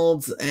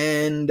Reynolds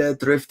and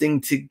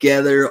Thrifting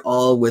Together,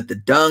 all with the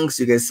dunks.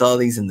 You guys saw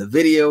these in the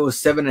video.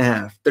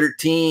 7.5,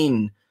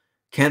 13.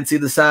 Can't see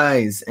the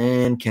size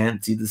and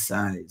can't see the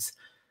size.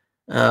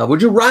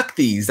 Would you rock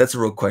these? That's a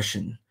real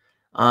question.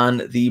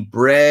 On the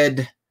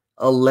Bread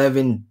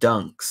 11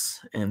 dunks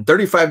and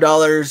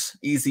 $35.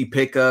 Easy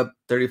pickup.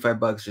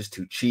 $35 just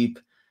too cheap.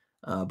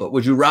 But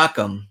would you rock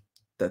them?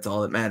 That's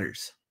all that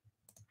matters.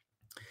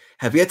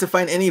 Have yet to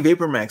find any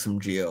Vapor Max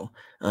from Geo.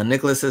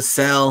 Nicholas says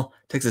sell.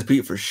 Texas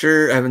Pete for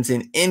sure. I haven't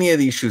seen any of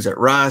these shoes at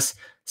Ross.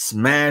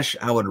 Smash,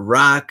 I would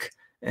rock.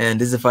 And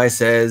Disify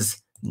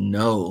says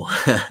no.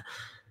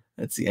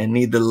 Let's see. I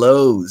need the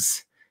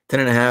lows.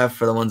 10.5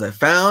 for the ones I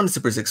found.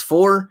 Super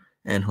 6'4".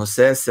 And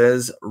Jose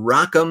says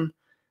rock them.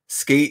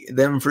 Skate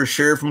them for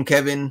sure from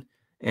Kevin.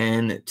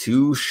 And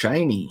too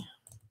shiny.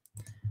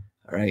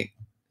 All right.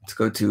 Let's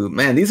go to,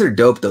 man, these are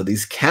dope though.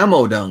 These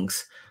camo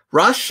dunks.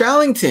 Ross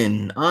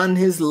Shallington on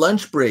his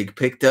lunch break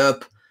picked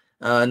up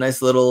a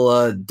nice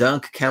little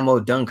dunk, camo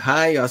dunk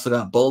high. You also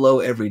got Bolo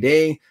every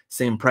day.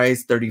 Same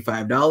price,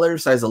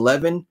 $35. Size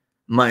 11.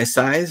 My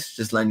size,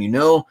 just letting you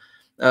know.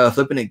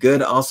 Flipping it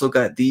good. Also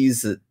got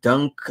these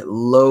Dunk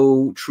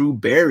Low True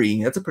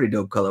Berry. That's a pretty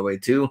dope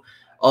colorway too.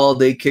 All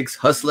Day Kicks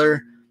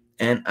Hustler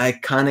and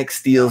Iconic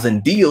Steals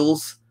and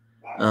Deals.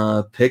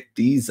 Pick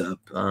these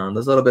up. That's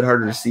a little bit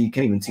harder to see.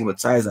 Can't even see what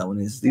size that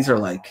one is. These are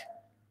like,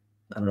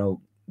 I don't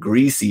know,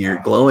 greasy or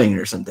glowing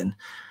or something.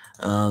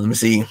 Let me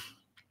see.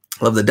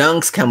 Love the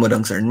dunks. Camo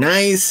dunks are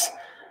nice.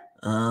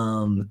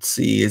 Let's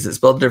see. Is it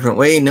spelled a different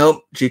way?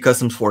 Nope. G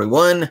Customs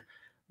 41.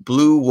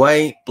 Blue,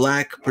 white,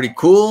 black. Pretty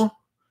cool.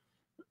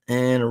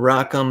 And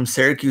Rock'em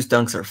Syracuse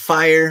dunks are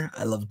fire.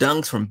 I love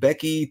dunks from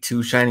Becky.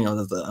 Too shiny. Oh,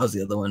 that was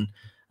the other one.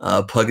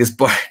 Pug is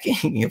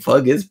barking.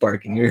 Pug is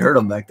barking. You heard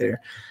him back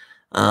there.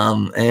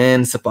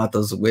 And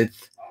Zapatos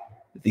with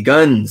the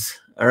guns.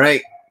 All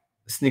right.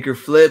 Sneaker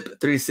flip,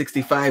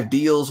 365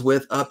 deals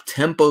with up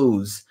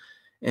tempos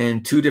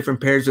and 2 different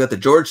pairs. We got the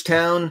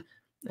Georgetown,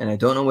 and I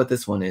don't know what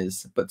this one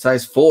is, but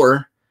size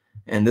 4,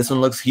 and this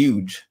one looks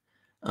huge.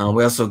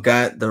 We also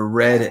got the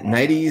red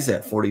 90s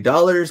at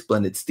 $40,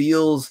 blended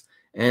steals,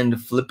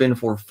 and flipping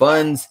for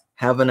funds.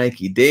 Have a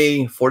Nike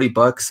day,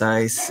 $40,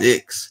 size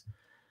 6.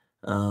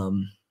 Let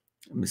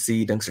me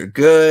see, dunks are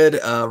good.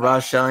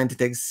 Ross Shallington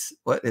takes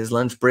his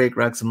lunch break,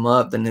 rocks them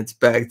up, then it's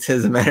back to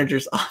the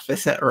manager's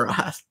office at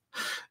Ross.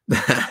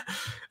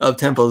 Up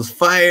tempo's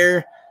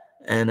fire.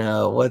 And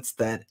what's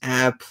that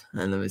app?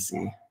 And let me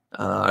see.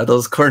 Are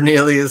those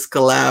Cornelius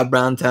collab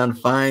Browntown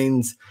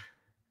finds?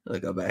 I'll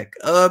go back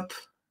up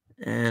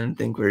and I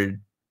think we're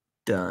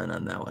done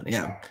on that one.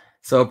 Yeah.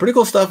 So pretty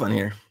cool stuff on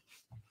here.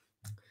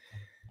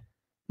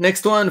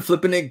 Next one,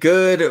 flipping it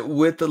good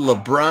with the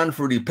LeBron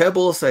Fruity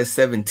Pebbles, size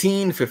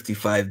 17,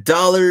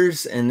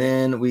 $55. And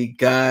then we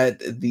got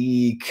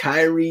the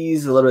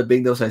Kyrie's, a little bit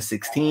big though, size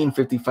 16,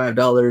 $55,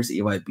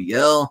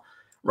 EYBL.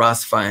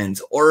 Ross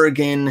finds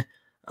Oregon.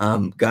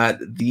 Got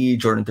the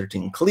Jordan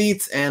 13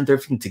 cleats and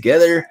thrifting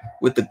together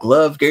with the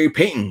glove Gary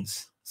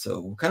Payton's.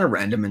 So kind of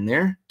random in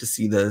there to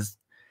see the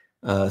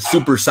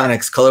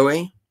Supersonics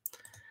colorway.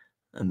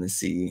 Let me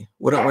see.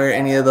 Wouldn't wear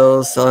any of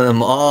those, selling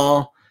them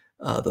all.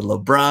 The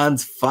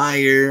LeBron's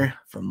fire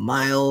from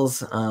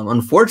Miles.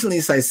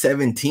 Unfortunately, size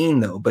 17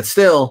 though, but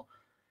still,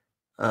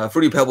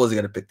 Fruity Pebbles, you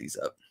got to pick these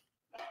up.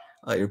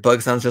 Your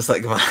pug sounds just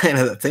like mine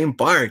at the same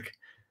park.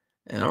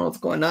 And I don't know what's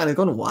going on. It's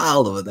going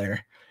wild over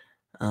there.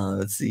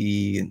 Let's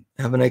see.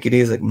 Have a Nike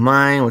days like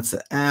mine. What's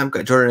the app?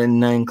 Got Jordan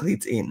 9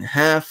 cleats,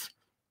 8.5.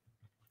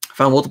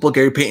 Found multiple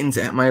Gary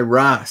Paytons at my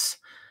Ross.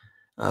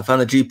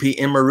 Found the GP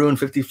in maroon,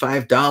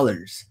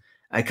 $55.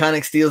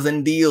 Iconic steals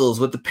and deals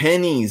with the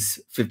pennies,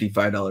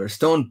 $55.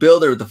 Stone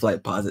Builder with the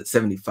flight posit,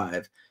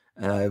 $75.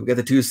 We got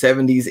the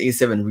 270s,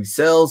 A7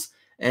 resells,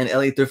 and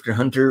LA Thrifter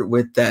Hunter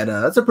with that.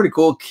 That's a pretty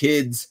cool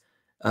kids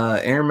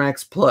Air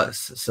Max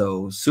Plus.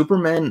 So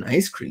Superman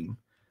ice cream.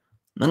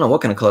 I don't know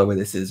what kind of colorway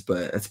this is,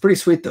 but it's pretty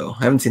sweet though.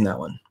 I haven't seen that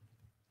one.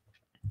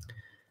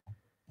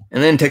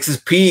 And then Texas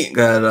Pete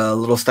got a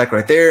little stack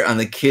right there on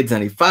the kids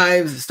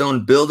 95s.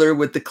 Stone Builder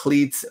with the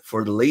cleats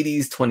for the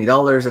ladies,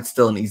 $20. That's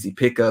still an easy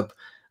pickup.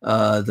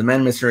 The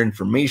Man Mister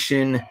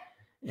Information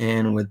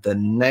and with the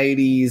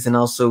 90s, and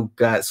also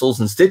got Soles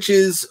and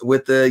Stitches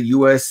with the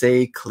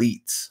USA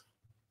cleats.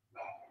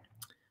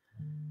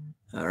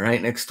 All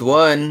right, next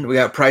one, we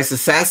got Price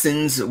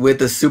Assassins with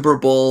the Super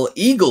Bowl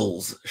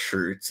Eagles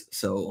shirts.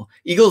 So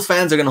Eagles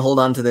fans are going to hold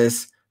on to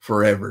this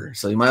forever.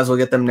 So you might as well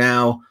get them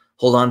now.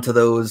 Hold on to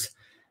those.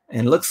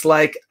 And looks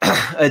like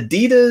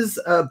Adidas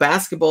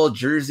basketball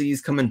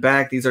jerseys coming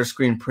back. These are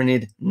screen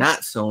printed,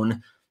 not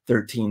sewn.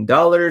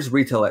 $13.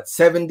 Retail at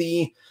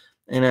 $70.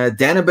 And a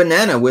Dana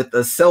Banana with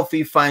a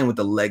selfie fine with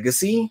the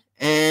Legacy.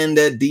 And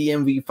a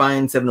DMV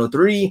fine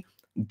 703.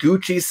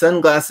 Gucci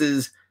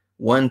sunglasses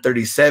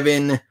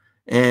 $137.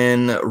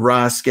 And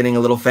Ross getting a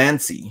little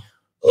fancy.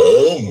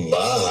 Oh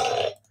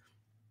my.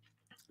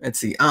 Let's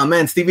see. Oh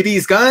man, Stevie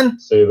D's gone.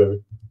 See you,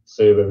 baby.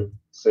 See you, baby.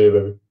 See you,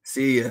 baby.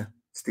 See ya,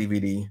 Stevie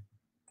D.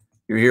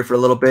 You're here for a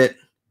little bit.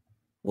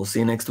 We'll see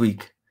you next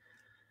week.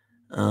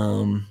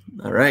 All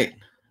right.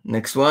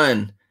 Next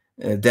one.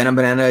 Denim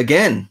Banana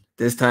again.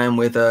 This time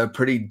with a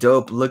pretty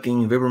dope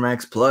looking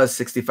VaporMax Plus,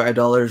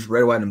 $65,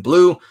 red, white, and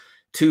blue.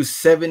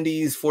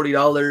 270s,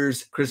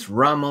 $40. Chris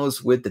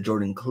Ramos with the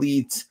Jordan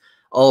cleats.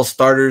 All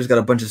starters, got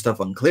a bunch of stuff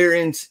on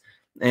clearance.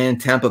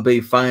 And Tampa Bay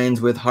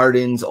finds with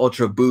Harden's,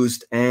 Ultra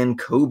Boost, and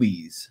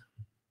Kobe's.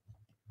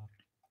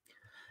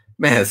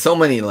 Man, so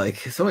many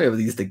of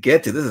these to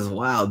get to. This is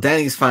wild.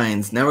 Danny's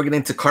finds. Now we're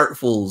getting to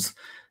cartfuls.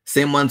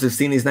 Same ones we've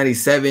seen, these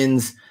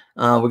 97s.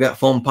 We got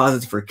foam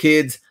posits for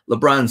kids.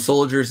 LeBron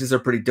Soldiers. These are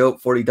pretty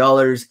dope.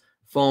 $40.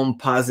 Foam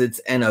posits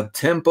and up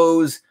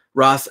tempos.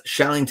 Ross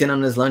Shallington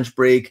on his lunch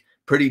break.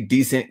 Pretty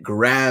decent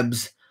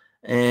grabs.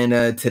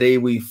 And today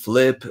we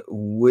flip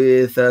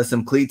with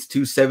some cleats,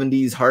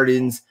 270s,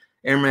 Hardens,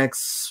 Air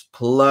Max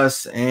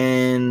Plus,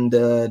 and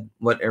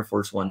Air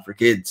Force One for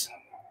kids.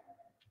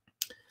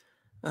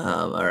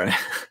 All right.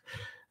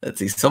 Let's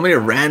see. So many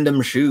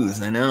random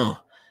shoes. I know.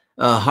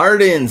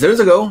 Hardens. There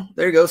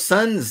you go.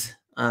 Suns.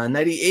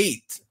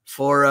 98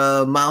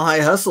 for Mile High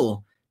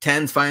Hustle.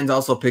 Tans Finds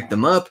also picked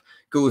them up.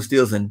 Go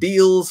Steals and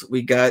Deals.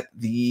 We got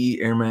the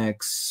Air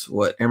Max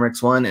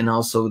 1 and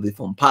also the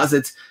foam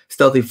posits.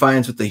 Stealthy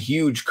Finds with the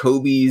huge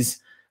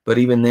Kobe's, but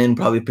even then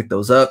probably picked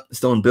those up.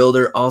 Stone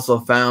Builder also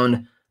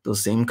found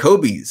those same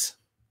Kobe's.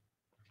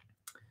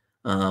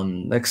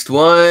 Next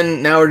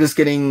one. Now we're just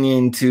getting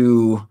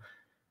into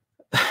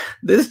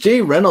this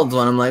Jay Reynolds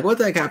one. I'm like, what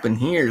the heck happened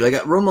here? I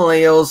got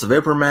Romaleos,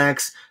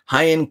 Vipermax,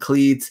 high-end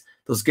cleats,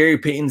 those Gary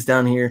Paytons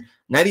down here,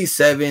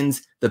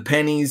 97s, the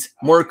pennies,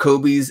 more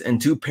Kobe's,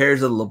 and 2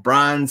 pairs of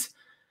LeBrons.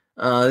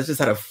 This just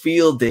had a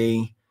field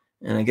day,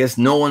 and I guess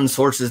no one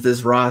sources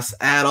this Ross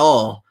at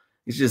all.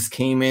 He just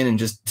came in and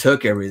just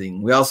took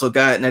everything. We also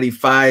got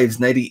 95s,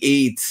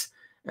 98s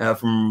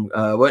from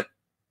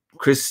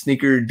Chris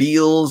Sneaker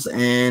Deals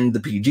and the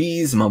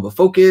PGs, Mamba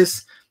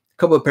Focus, a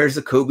couple of pairs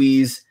of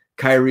Kobe's,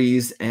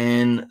 Kyrie's,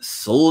 and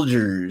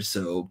Soldiers.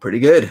 So pretty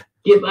good.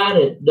 Get at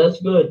it.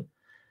 That's good.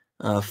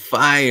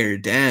 Fire,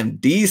 damn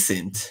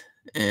decent.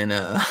 And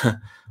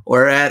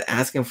we're at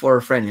asking for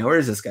a friend. Where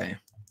is this guy?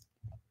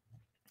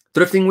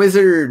 Thrifting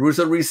Wizard,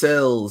 Russo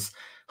Resells,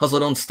 Hustle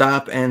Don't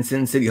Stop, and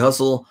Sin City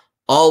Hustle,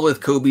 all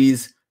with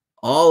Kobe's,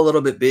 all a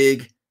little bit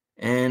big,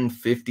 and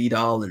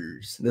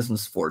 $50. This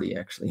one's $40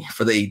 actually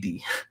for the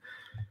AD.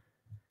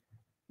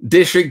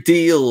 District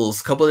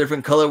Deals, couple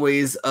different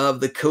colorways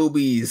of the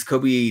Kobe's,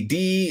 Kobe AD,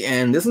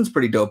 and this one's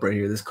pretty dope right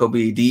here. This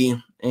Kobe AD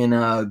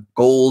in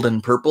gold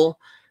and purple.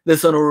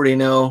 This one already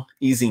know,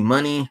 easy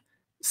money.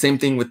 Same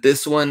thing with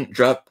this one,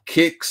 drop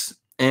kicks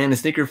and a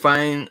sneaker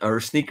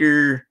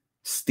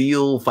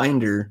steal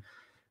finder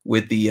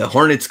with the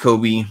Hornets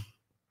Kobe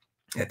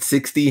at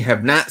 60.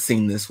 Have not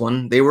seen this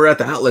one. They were at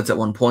the outlets at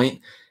one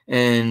point.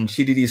 And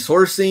CDD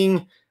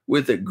sourcing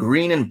with the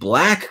green and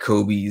black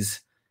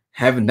Kobe's.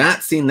 Have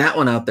not seen that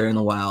one out there in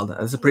the wild.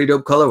 That's a pretty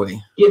dope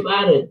colorway. Get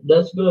at it.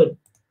 That's good.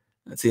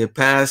 Let's see, a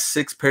pass,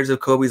 6 pairs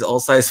of Kobe's,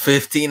 all size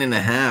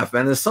 15.5.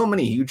 Man, there's so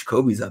many huge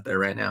Kobe's out there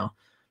right now.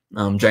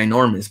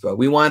 Ginormous, but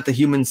we want the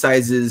human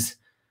sizes,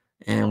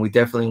 and we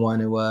definitely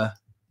want to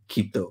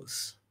keep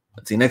those.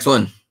 Let's see, next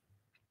one.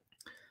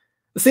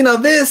 Let's see, now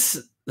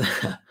this,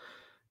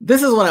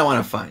 this is what I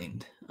want to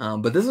find.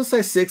 But this is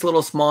size 6, a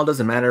little small,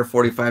 doesn't matter,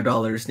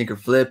 $45. Sneaker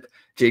Flip,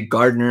 Jake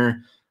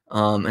Gardner,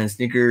 and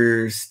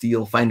Sneaker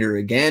Steal Finder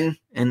again.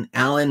 And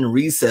Allen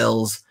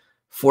Resells,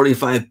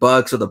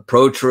 $45 with the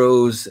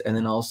Protros, and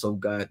then also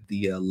got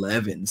the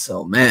 11.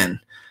 So, man,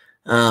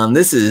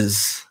 this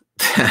is...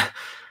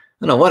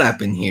 I don't know what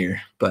happened here,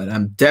 but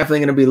I'm definitely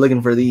going to be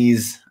looking for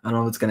these. I don't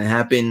know what's going to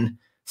happen.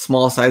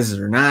 Small sizes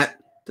or not.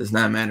 Does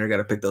not matter. Got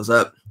to pick those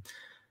up.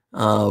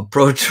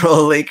 Pro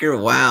Troll Laker.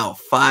 Wow.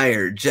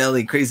 Fire.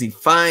 Jelly. Crazy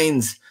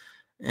finds.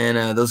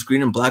 And those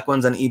green and black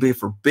ones on eBay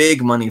for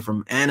big money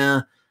from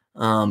Anna.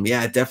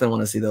 Yeah, I definitely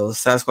want to see those.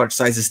 Sasquatch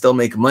sizes still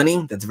make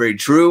money. That's very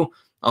true.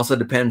 Also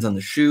depends on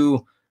the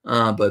shoe.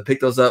 But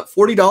pick those up.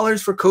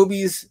 $40 for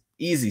Kobe's.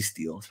 Easy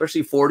steal.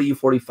 Especially 40,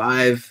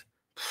 45.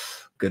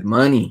 Good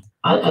money.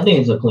 I think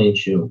it's a clean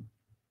shoe.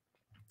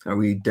 Are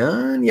we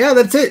done? Yeah,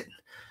 that's it.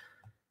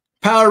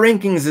 Power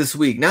rankings this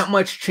week. Not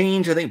much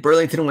change. I think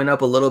Burlington went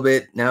up a little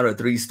bit. Now to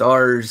 3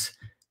 stars.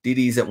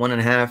 DD's at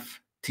 1.5.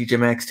 TJ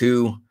Maxx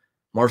 2.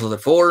 Marshalls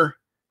at 4.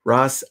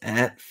 Ross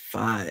at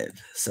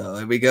 5. So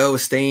there we go.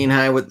 Staying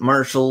high with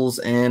Marshalls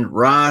and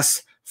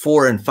Ross.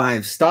 4 and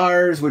 5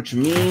 stars, which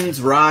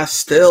means Ross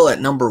still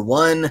at number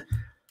 1.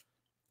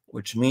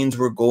 Which means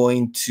we're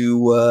going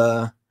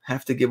to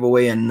have to give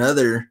away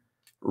another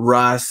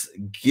Ross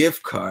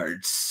gift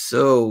card.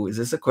 So is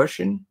this a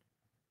question?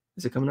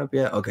 Is it coming up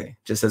yet? Okay,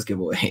 just says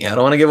giveaway. I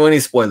don't want to give away any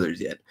spoilers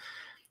yet.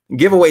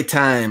 Giveaway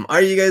time.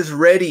 Are you guys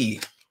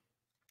ready?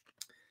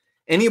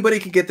 Anybody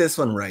can get this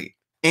one right.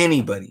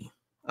 Anybody.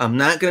 I'm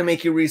not going to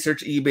make you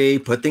research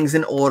eBay, put things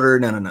in order.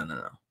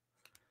 No.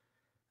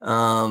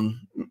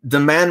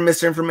 Demand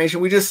misinformation.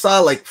 We just saw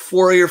like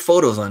 4 of your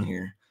photos on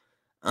here.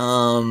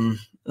 So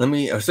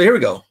here we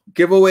go.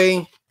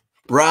 Giveaway,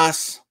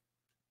 Ross.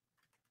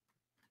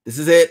 This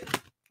is it.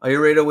 Are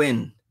you ready to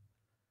win?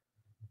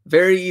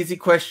 Very easy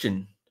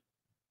question.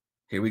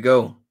 Here we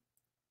go.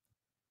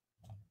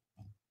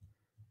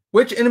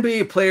 Which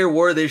NBA player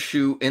wore this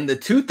shoe in the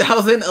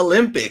 2000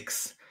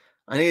 Olympics?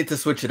 I needed to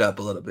switch it up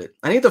a little bit.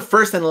 I need the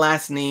first and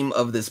last name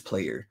of this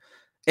player.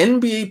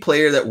 NBA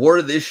player that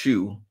wore this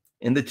shoe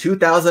in the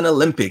 2000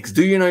 Olympics.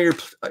 Do you know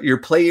your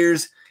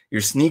players,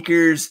 your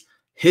sneakers,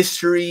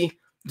 history?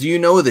 Do you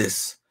know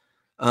this?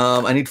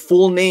 I need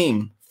full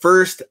name,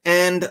 first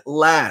and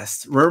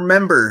last.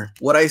 Remember,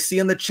 what I see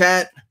in the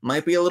chat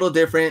might be a little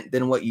different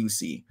than what you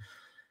see.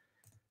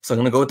 So I'm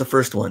going to go with the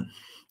first one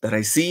that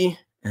I see,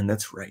 and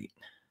that's right.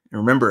 And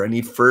remember, I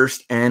need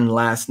first and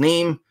last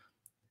name.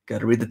 Got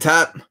to read the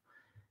top.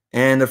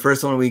 And the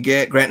first one we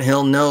get, Grant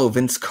Hill, no.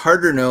 Vince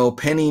Carter, no.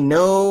 Penny,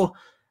 no.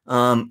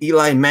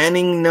 Eli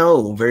Manning,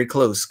 no. Very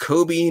close.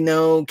 Kobe,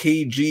 no.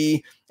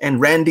 KG.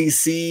 And Randy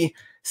C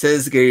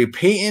says Gary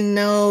Payton,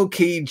 no.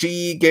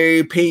 KG,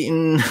 Gary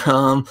Payton.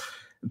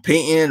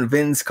 Payton,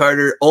 Vince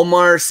Carter.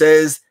 Omar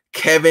says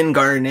Kevin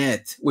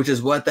Garnett, which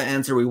is what the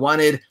answer we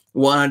wanted.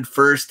 We wanted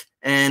first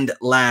and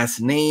last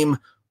name.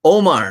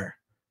 Omar,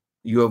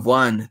 you have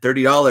won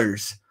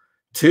 $30.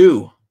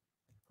 2,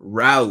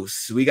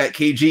 Rouse. We got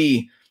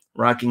KG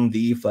rocking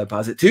the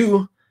Flyposite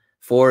 2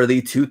 for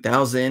the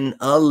 2000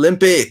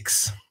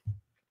 Olympics.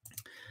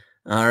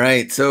 All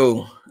right,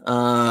 so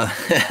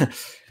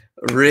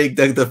Rig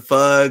dug the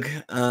fug.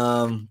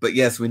 But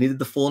yes, we needed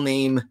the full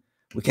name.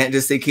 We can't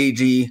just say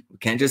KG. We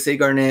can't just say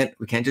Garnett.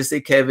 We can't just say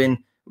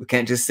Kevin. We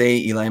can't just say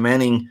Eli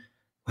Manning.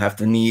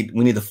 We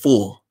need the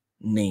full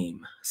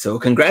name. So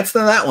congrats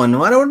on that one.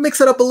 Why don't we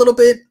mix it up a little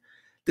bit?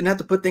 Didn't have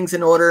to put things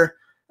in order.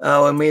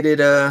 I made it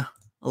a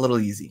little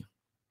easy.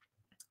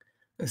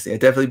 Let's see. I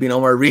definitely beat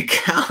Omar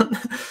recount.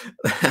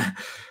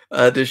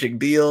 Dishik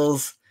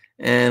deals.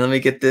 And let me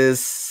get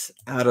this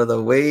out of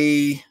the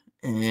way.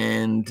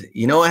 And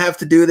you know I have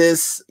to do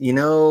this. You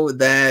know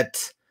that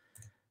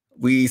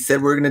we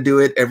said we're going to do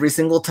it every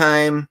single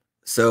time.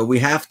 So we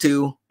have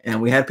to.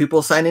 And we had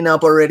people signing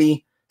up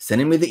already,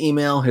 sending me the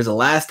email. Here's the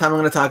last time I'm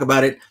going to talk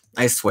about it.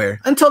 I swear.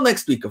 Until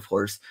next week, of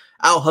course.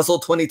 Out Hustle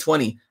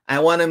 2020. I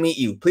want to meet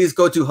you. Please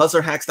go to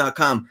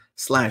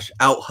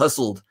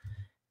hustlerhacks.com/outhustled.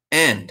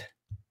 And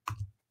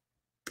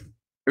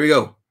here we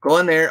go. Go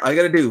on there. All you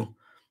got to do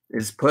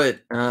is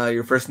put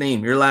your first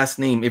name, your last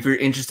name. If you're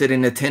interested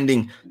in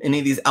attending any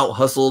of these Out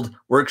Hustled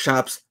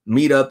workshops,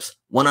 meetups,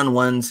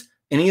 one-on-ones,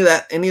 any of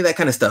that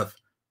kind of stuff.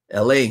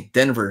 LA,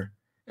 Denver,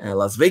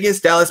 Las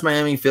Vegas, Dallas,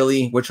 Miami,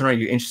 Philly. Which one are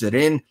you interested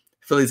in?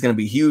 Philly's going to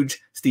be huge.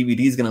 Stevie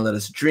D is going to let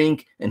us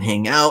drink and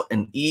hang out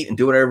and eat and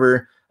do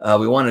whatever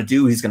we want to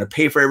do. He's going to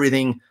pay for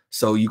everything.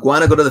 So you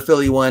want to go to the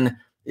Philly one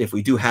if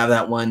we do have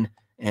that one.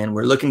 And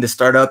we're looking to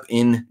start up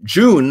in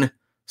June.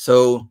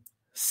 So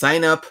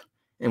sign up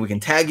and we can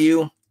tag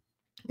you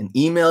and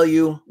email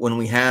you when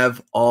we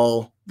have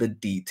all the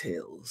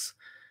details.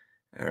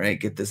 All right,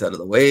 get this out of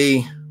the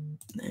way.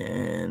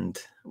 And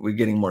we're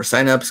getting more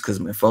signups because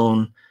my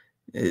phone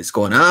is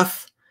going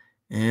off.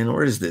 And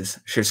where is this?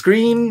 Share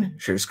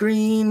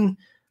screen,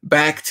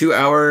 back to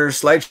our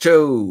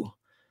slideshow,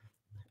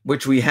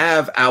 which we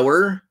have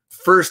our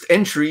first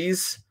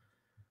entries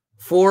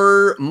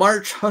for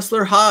March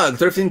Hustler Hog,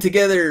 Thrifting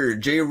Together,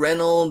 Jay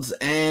Reynolds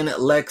and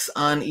Lex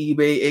on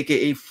eBay,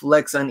 aka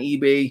Flex on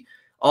eBay.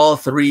 All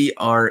three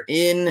are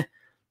in.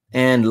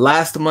 And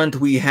last month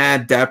we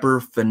had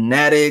Dapper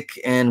Fanatic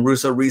and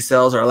Russo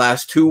Resells, our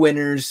last two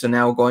winners. So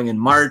now going in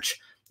March,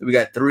 we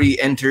got 3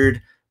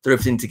 entered,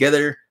 Thrifting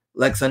Together,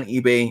 Lex on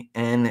eBay,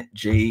 and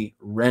Jay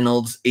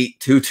Reynolds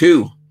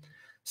 822.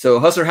 So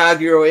Hustler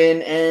Hog, you're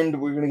in,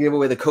 and we're going to give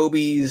away the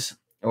Kobe's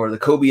or the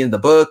Kobe in the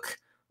book,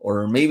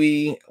 or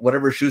maybe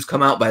whatever shoes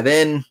come out by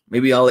then.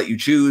 Maybe I'll let you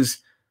choose.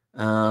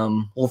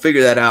 We'll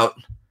figure that out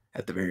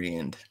at the very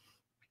end.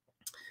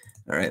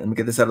 All right, let me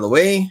get this out of the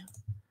way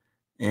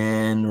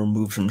and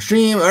remove from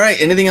stream. All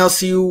right, anything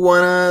else you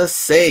want to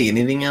say?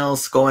 Anything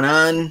else going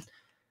on?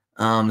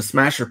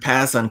 Smash or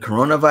pass on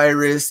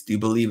coronavirus? Do you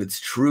believe it's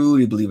true?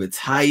 Do you believe it's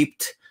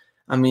hyped?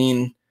 I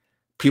mean,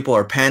 people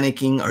are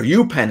panicking. Are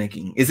you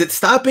panicking? Is it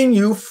stopping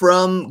you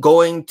from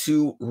going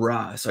to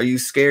Ross? Are you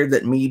scared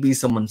that maybe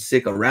someone's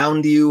sick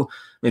around you?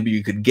 Maybe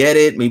you could get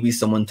it. Maybe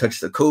someone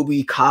touched the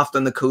Kobe, coughed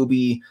on the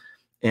Kobe,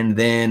 and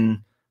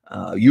then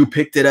you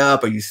picked it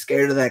up. Are you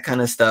scared of that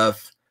kind of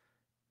stuff?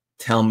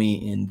 Tell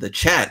me in the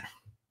chat.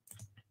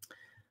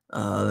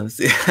 Let's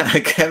see.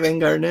 Kevin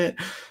Garnett.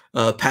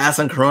 Pass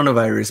on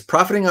coronavirus,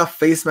 profiting off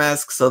face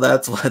masks, so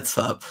that's what's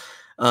up.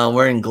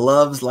 Wearing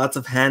gloves, lots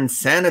of hand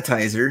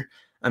sanitizer.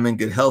 I'm in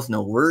good health,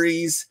 no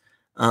worries.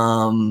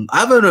 I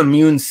have an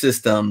immune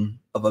system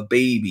of a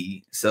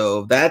baby,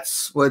 so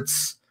that's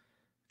what's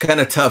kind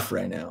of tough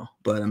right now.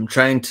 But I'm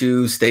trying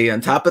to stay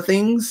on top of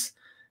things,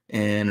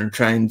 and I'm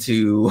trying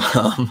to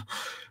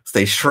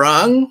stay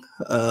strong.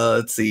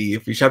 Let's see,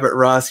 if you shop at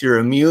Ross, you're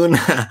immune.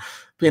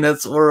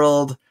 Peanuts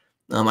World.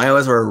 I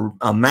always wear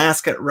a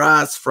mask at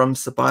Ross from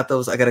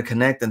Zapatos. I got a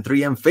Connect and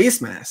 3M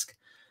face mask.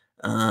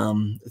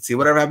 Let's see,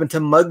 whatever happened to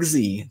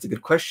Muggsy? It's a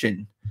good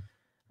question.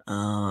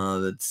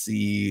 Let's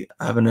see.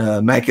 I have an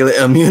immaculate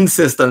immune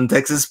system.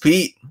 Texas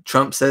Pete.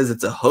 Trump says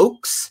it's a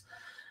hoax.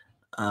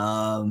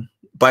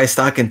 Buy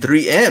stock in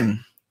 3M.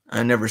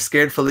 I'm never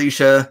scared,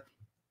 Felicia.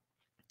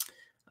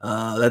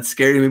 That's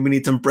scary. Maybe we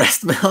need some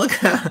breast milk.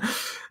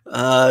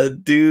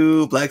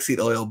 Do black seed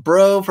oil,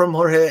 bro, from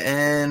Jorge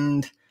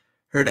and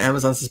Heard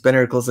Amazon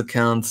suspended or closed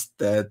accounts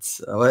that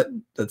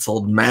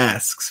sold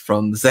masks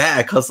from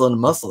Zach, Hustle and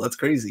Muscle. That's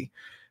crazy.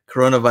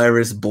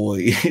 Coronavirus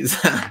boys.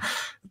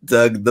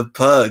 Doug the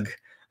Pug.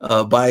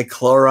 Buy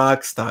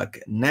Clorox stock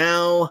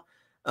now.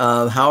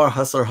 How are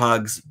Hustler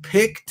Hogs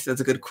picked?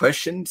 That's a good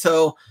question.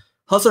 So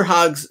Hustler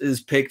Hogs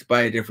is picked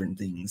by different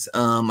things.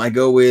 I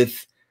go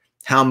with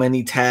how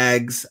many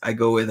tags. I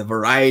go with a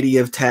variety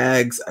of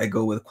tags. I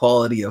go with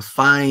quality of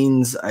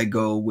finds. I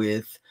go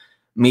with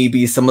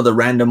maybe some of the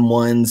random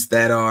ones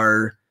that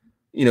are,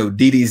 you know,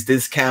 Didi's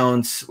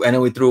discounts. I know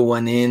we threw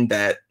one in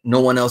that no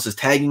one else is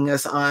tagging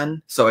us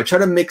on. So I try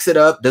to mix it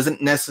up.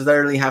 Doesn't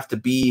necessarily have to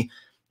be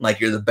like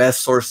you're the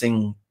best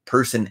sourcing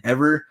person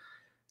ever.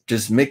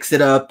 Just mix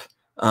it up.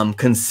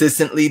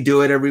 Consistently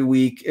do it every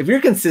week. If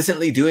you're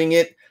consistently doing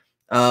it,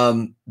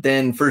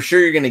 then for sure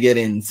you're going to get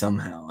in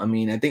somehow. I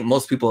mean, I think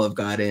most people have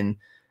got in.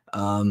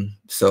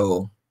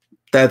 So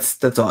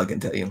that's all I can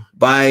tell you.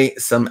 Buy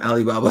some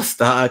Alibaba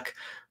stock.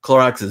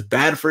 Clorox is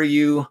bad for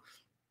you.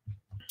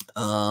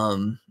 Let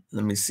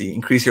me see.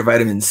 Increase your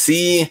vitamin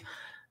C.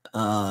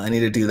 I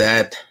need to do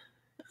that.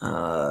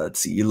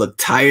 Let's see. You look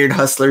tired,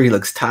 Hustler. He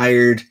looks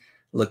tired.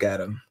 Look at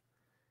him.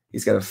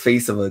 He's got a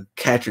face of a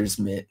catcher's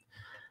mitt.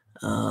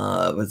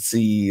 Let's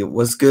see.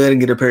 What's good?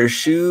 And get a pair of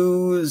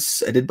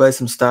shoes. I did buy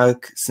some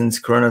stock since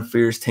Corona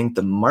fears tanked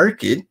the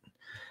market.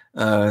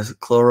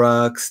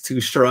 Clorox, too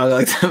strong. I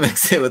like to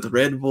mix it with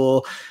Red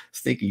Bull.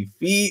 Sticky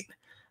feet.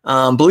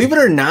 Believe it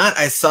or not,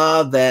 I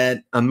saw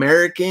that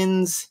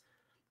Americans,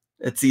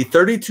 let's see,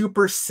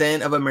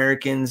 32% of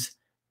Americans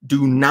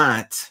do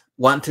not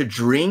want to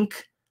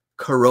drink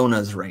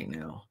Coronas right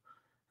now.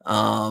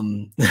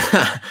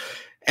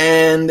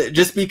 And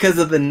just because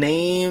of the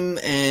name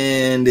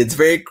and it's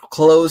very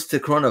close to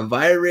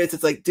coronavirus,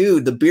 it's like,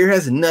 dude, the beer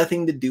has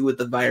nothing to do with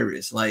the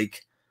virus.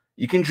 Like,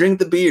 you can drink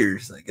the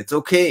beers, like it's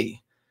okay.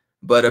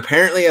 But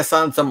apparently I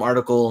saw in some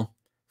article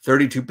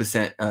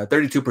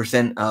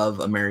 32% of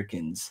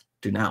Americans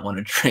do not want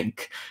to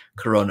drink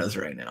Coronas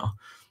right now.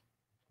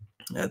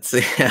 Let's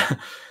see.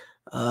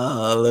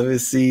 Let me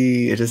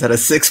see. I just had a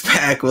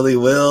 6-pack, Willie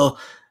Will.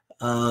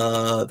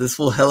 This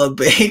will hella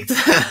baked.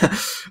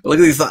 Look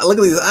at these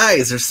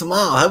eyes. They're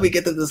small. How do we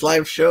get to this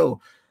live show?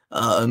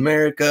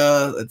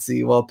 America. Let's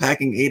see. While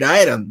packing 8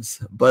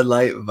 items. Bud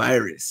Light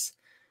virus.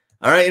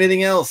 All right.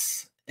 Anything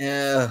else?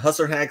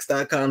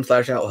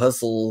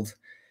 Hustlerhacks.com/outhustled.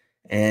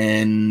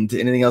 And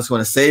anything else you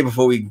want to say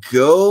before we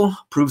go?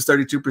 Proves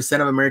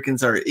 32% of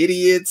Americans are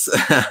idiots.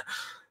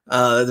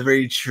 That's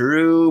very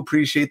true.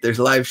 Appreciate there's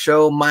a live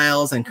show,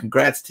 Miles, and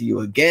congrats to you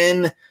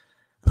again.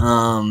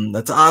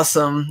 That's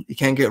awesome. You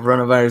can't get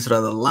coronavirus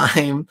without the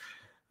lime.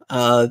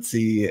 Let's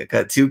see. I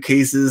got 2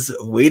 cases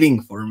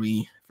waiting for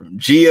me from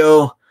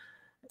Geo.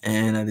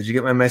 And did you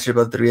get my message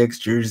about the 3X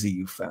jersey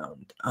you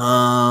found?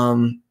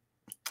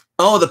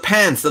 Oh, the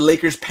pants, the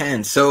Lakers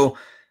pants. So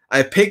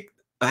I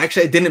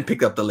didn't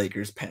pick up the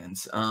Lakers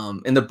pants.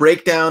 In the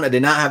breakdown, I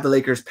did not have the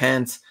Lakers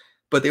pants,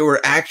 but they were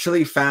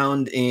actually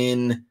found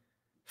in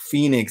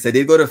Phoenix. I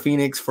did go to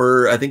Phoenix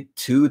for, I think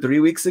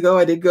 2-3 weeks ago.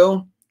 I did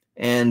go,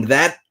 and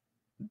that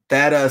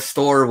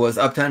store was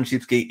Uptown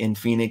Cheapskate in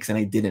Phoenix, and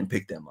I didn't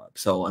pick them up.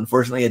 So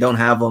unfortunately, I don't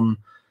have them,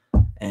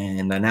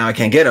 and now I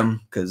can't get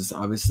them because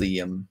obviously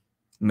I'm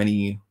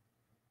many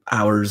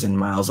hours and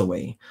miles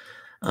away.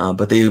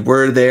 But they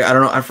were there. I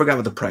don't know. I forgot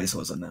what the price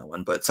was on that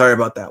one, but sorry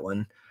about that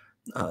one.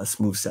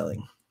 Smooth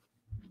selling.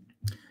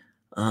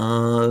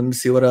 Let me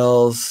see what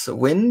else.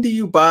 When do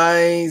you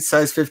buy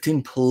size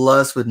 15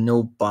 plus with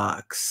no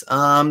box?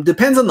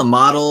 Depends on the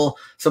model.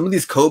 Some of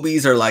these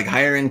Kobe's are like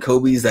higher end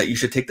Kobe's that you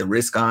should take the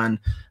risk on,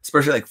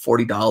 especially like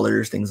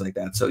 $40, things like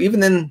that. So even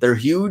then, they're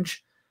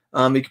huge.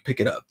 You can pick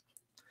it up.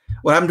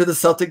 What happened to the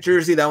Celtic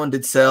jersey? That one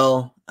did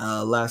sell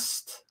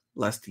last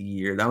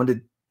year. That one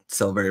did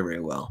sell very, very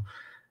well.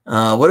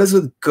 What is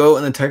with GOAT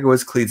and the Tiger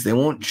Woods cleats? They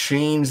won't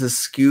change the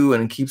SKU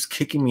and it keeps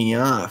kicking me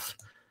off.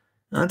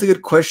 That's a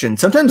good question.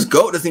 Sometimes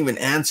GOAT doesn't even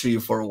answer you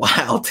for a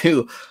while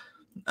too.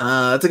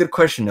 That's a good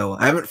question though.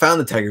 I haven't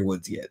found the Tiger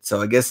Woods yet.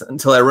 So I guess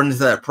until I run into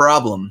that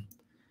problem,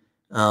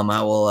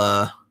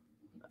 I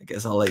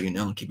guess I'll let you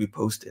know and keep you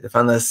posted. I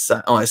found this.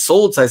 I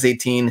sold size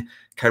 18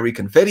 Kyrie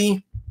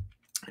confetti.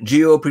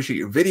 Gio, appreciate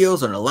your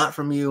videos. Learn a lot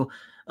from you.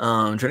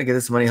 I'm trying to get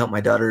this money, help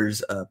my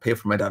daughters pay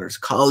for my daughter's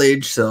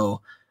college.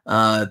 So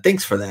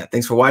thanks for that.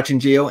 Thanks for watching,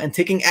 Gio, and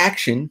taking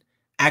action,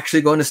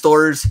 actually going to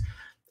stores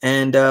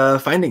and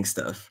finding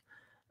stuff.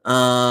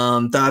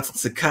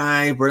 Thoughts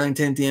Sakai,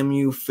 Burlington,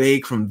 DMU,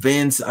 fake from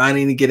Vince. I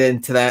need to get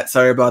into that.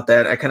 Sorry about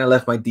that. I kind of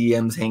left my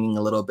DMs hanging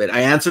a little bit. I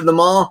answered them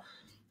all,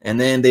 and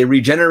then they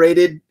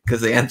regenerated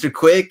because they answered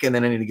quick, and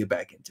then I need to get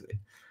back into it.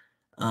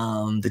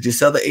 Did you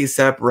sell the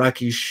ASAP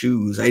Rocky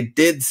shoes? I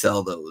did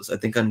sell those. I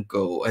think on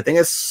Go. I think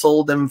I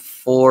sold them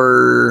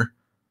for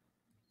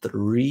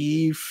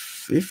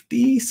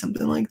 $350,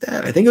 something like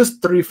that. I think it was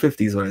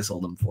 $350 is what I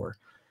sold them for.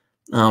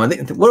 I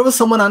think what was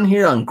someone on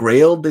here on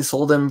Grailed? They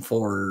sold them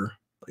for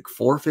like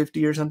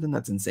 $450 or something.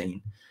 That's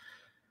insane.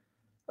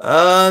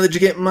 Did you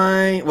get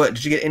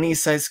did you get any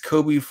size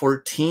Kobe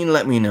 14?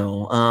 Let me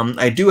know.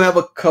 I do have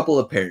a couple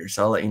of pairs.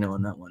 I'll let you know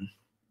on that one.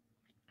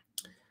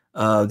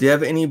 Do you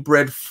have any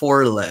bread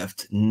 4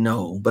 left?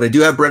 No, but I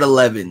do have bread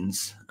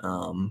 11s.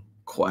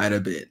 Quite a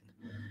bit.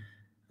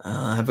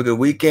 Have a good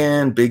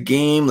weekend. Big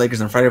game.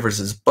 Lakers on Friday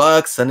versus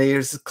Bucks. Sunday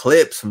versus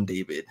Clips from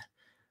David.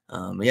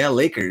 Yeah,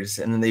 Lakers.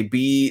 And then they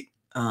beat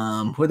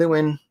who did they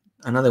win?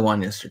 I know they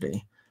won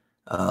yesterday.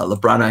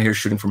 LeBron out here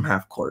shooting from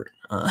half court.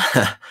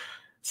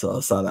 So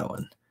I saw that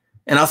one.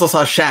 And I also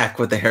saw Shaq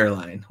with the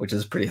hairline, which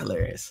is pretty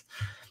hilarious.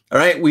 All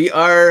right, we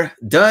are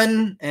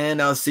done,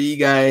 and I'll see you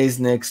guys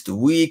next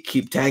week.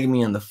 Keep tagging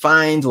me on the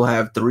finds. We'll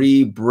have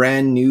 3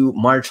 brand new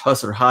March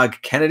Hustler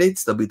Hog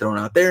candidates. They'll be thrown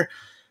out there.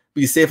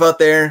 Be safe out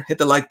there. Hit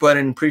the like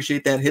button.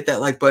 Appreciate that. Hit that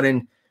like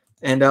button,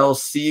 and I'll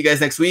see you guys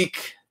next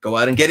week. Go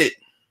out and get it.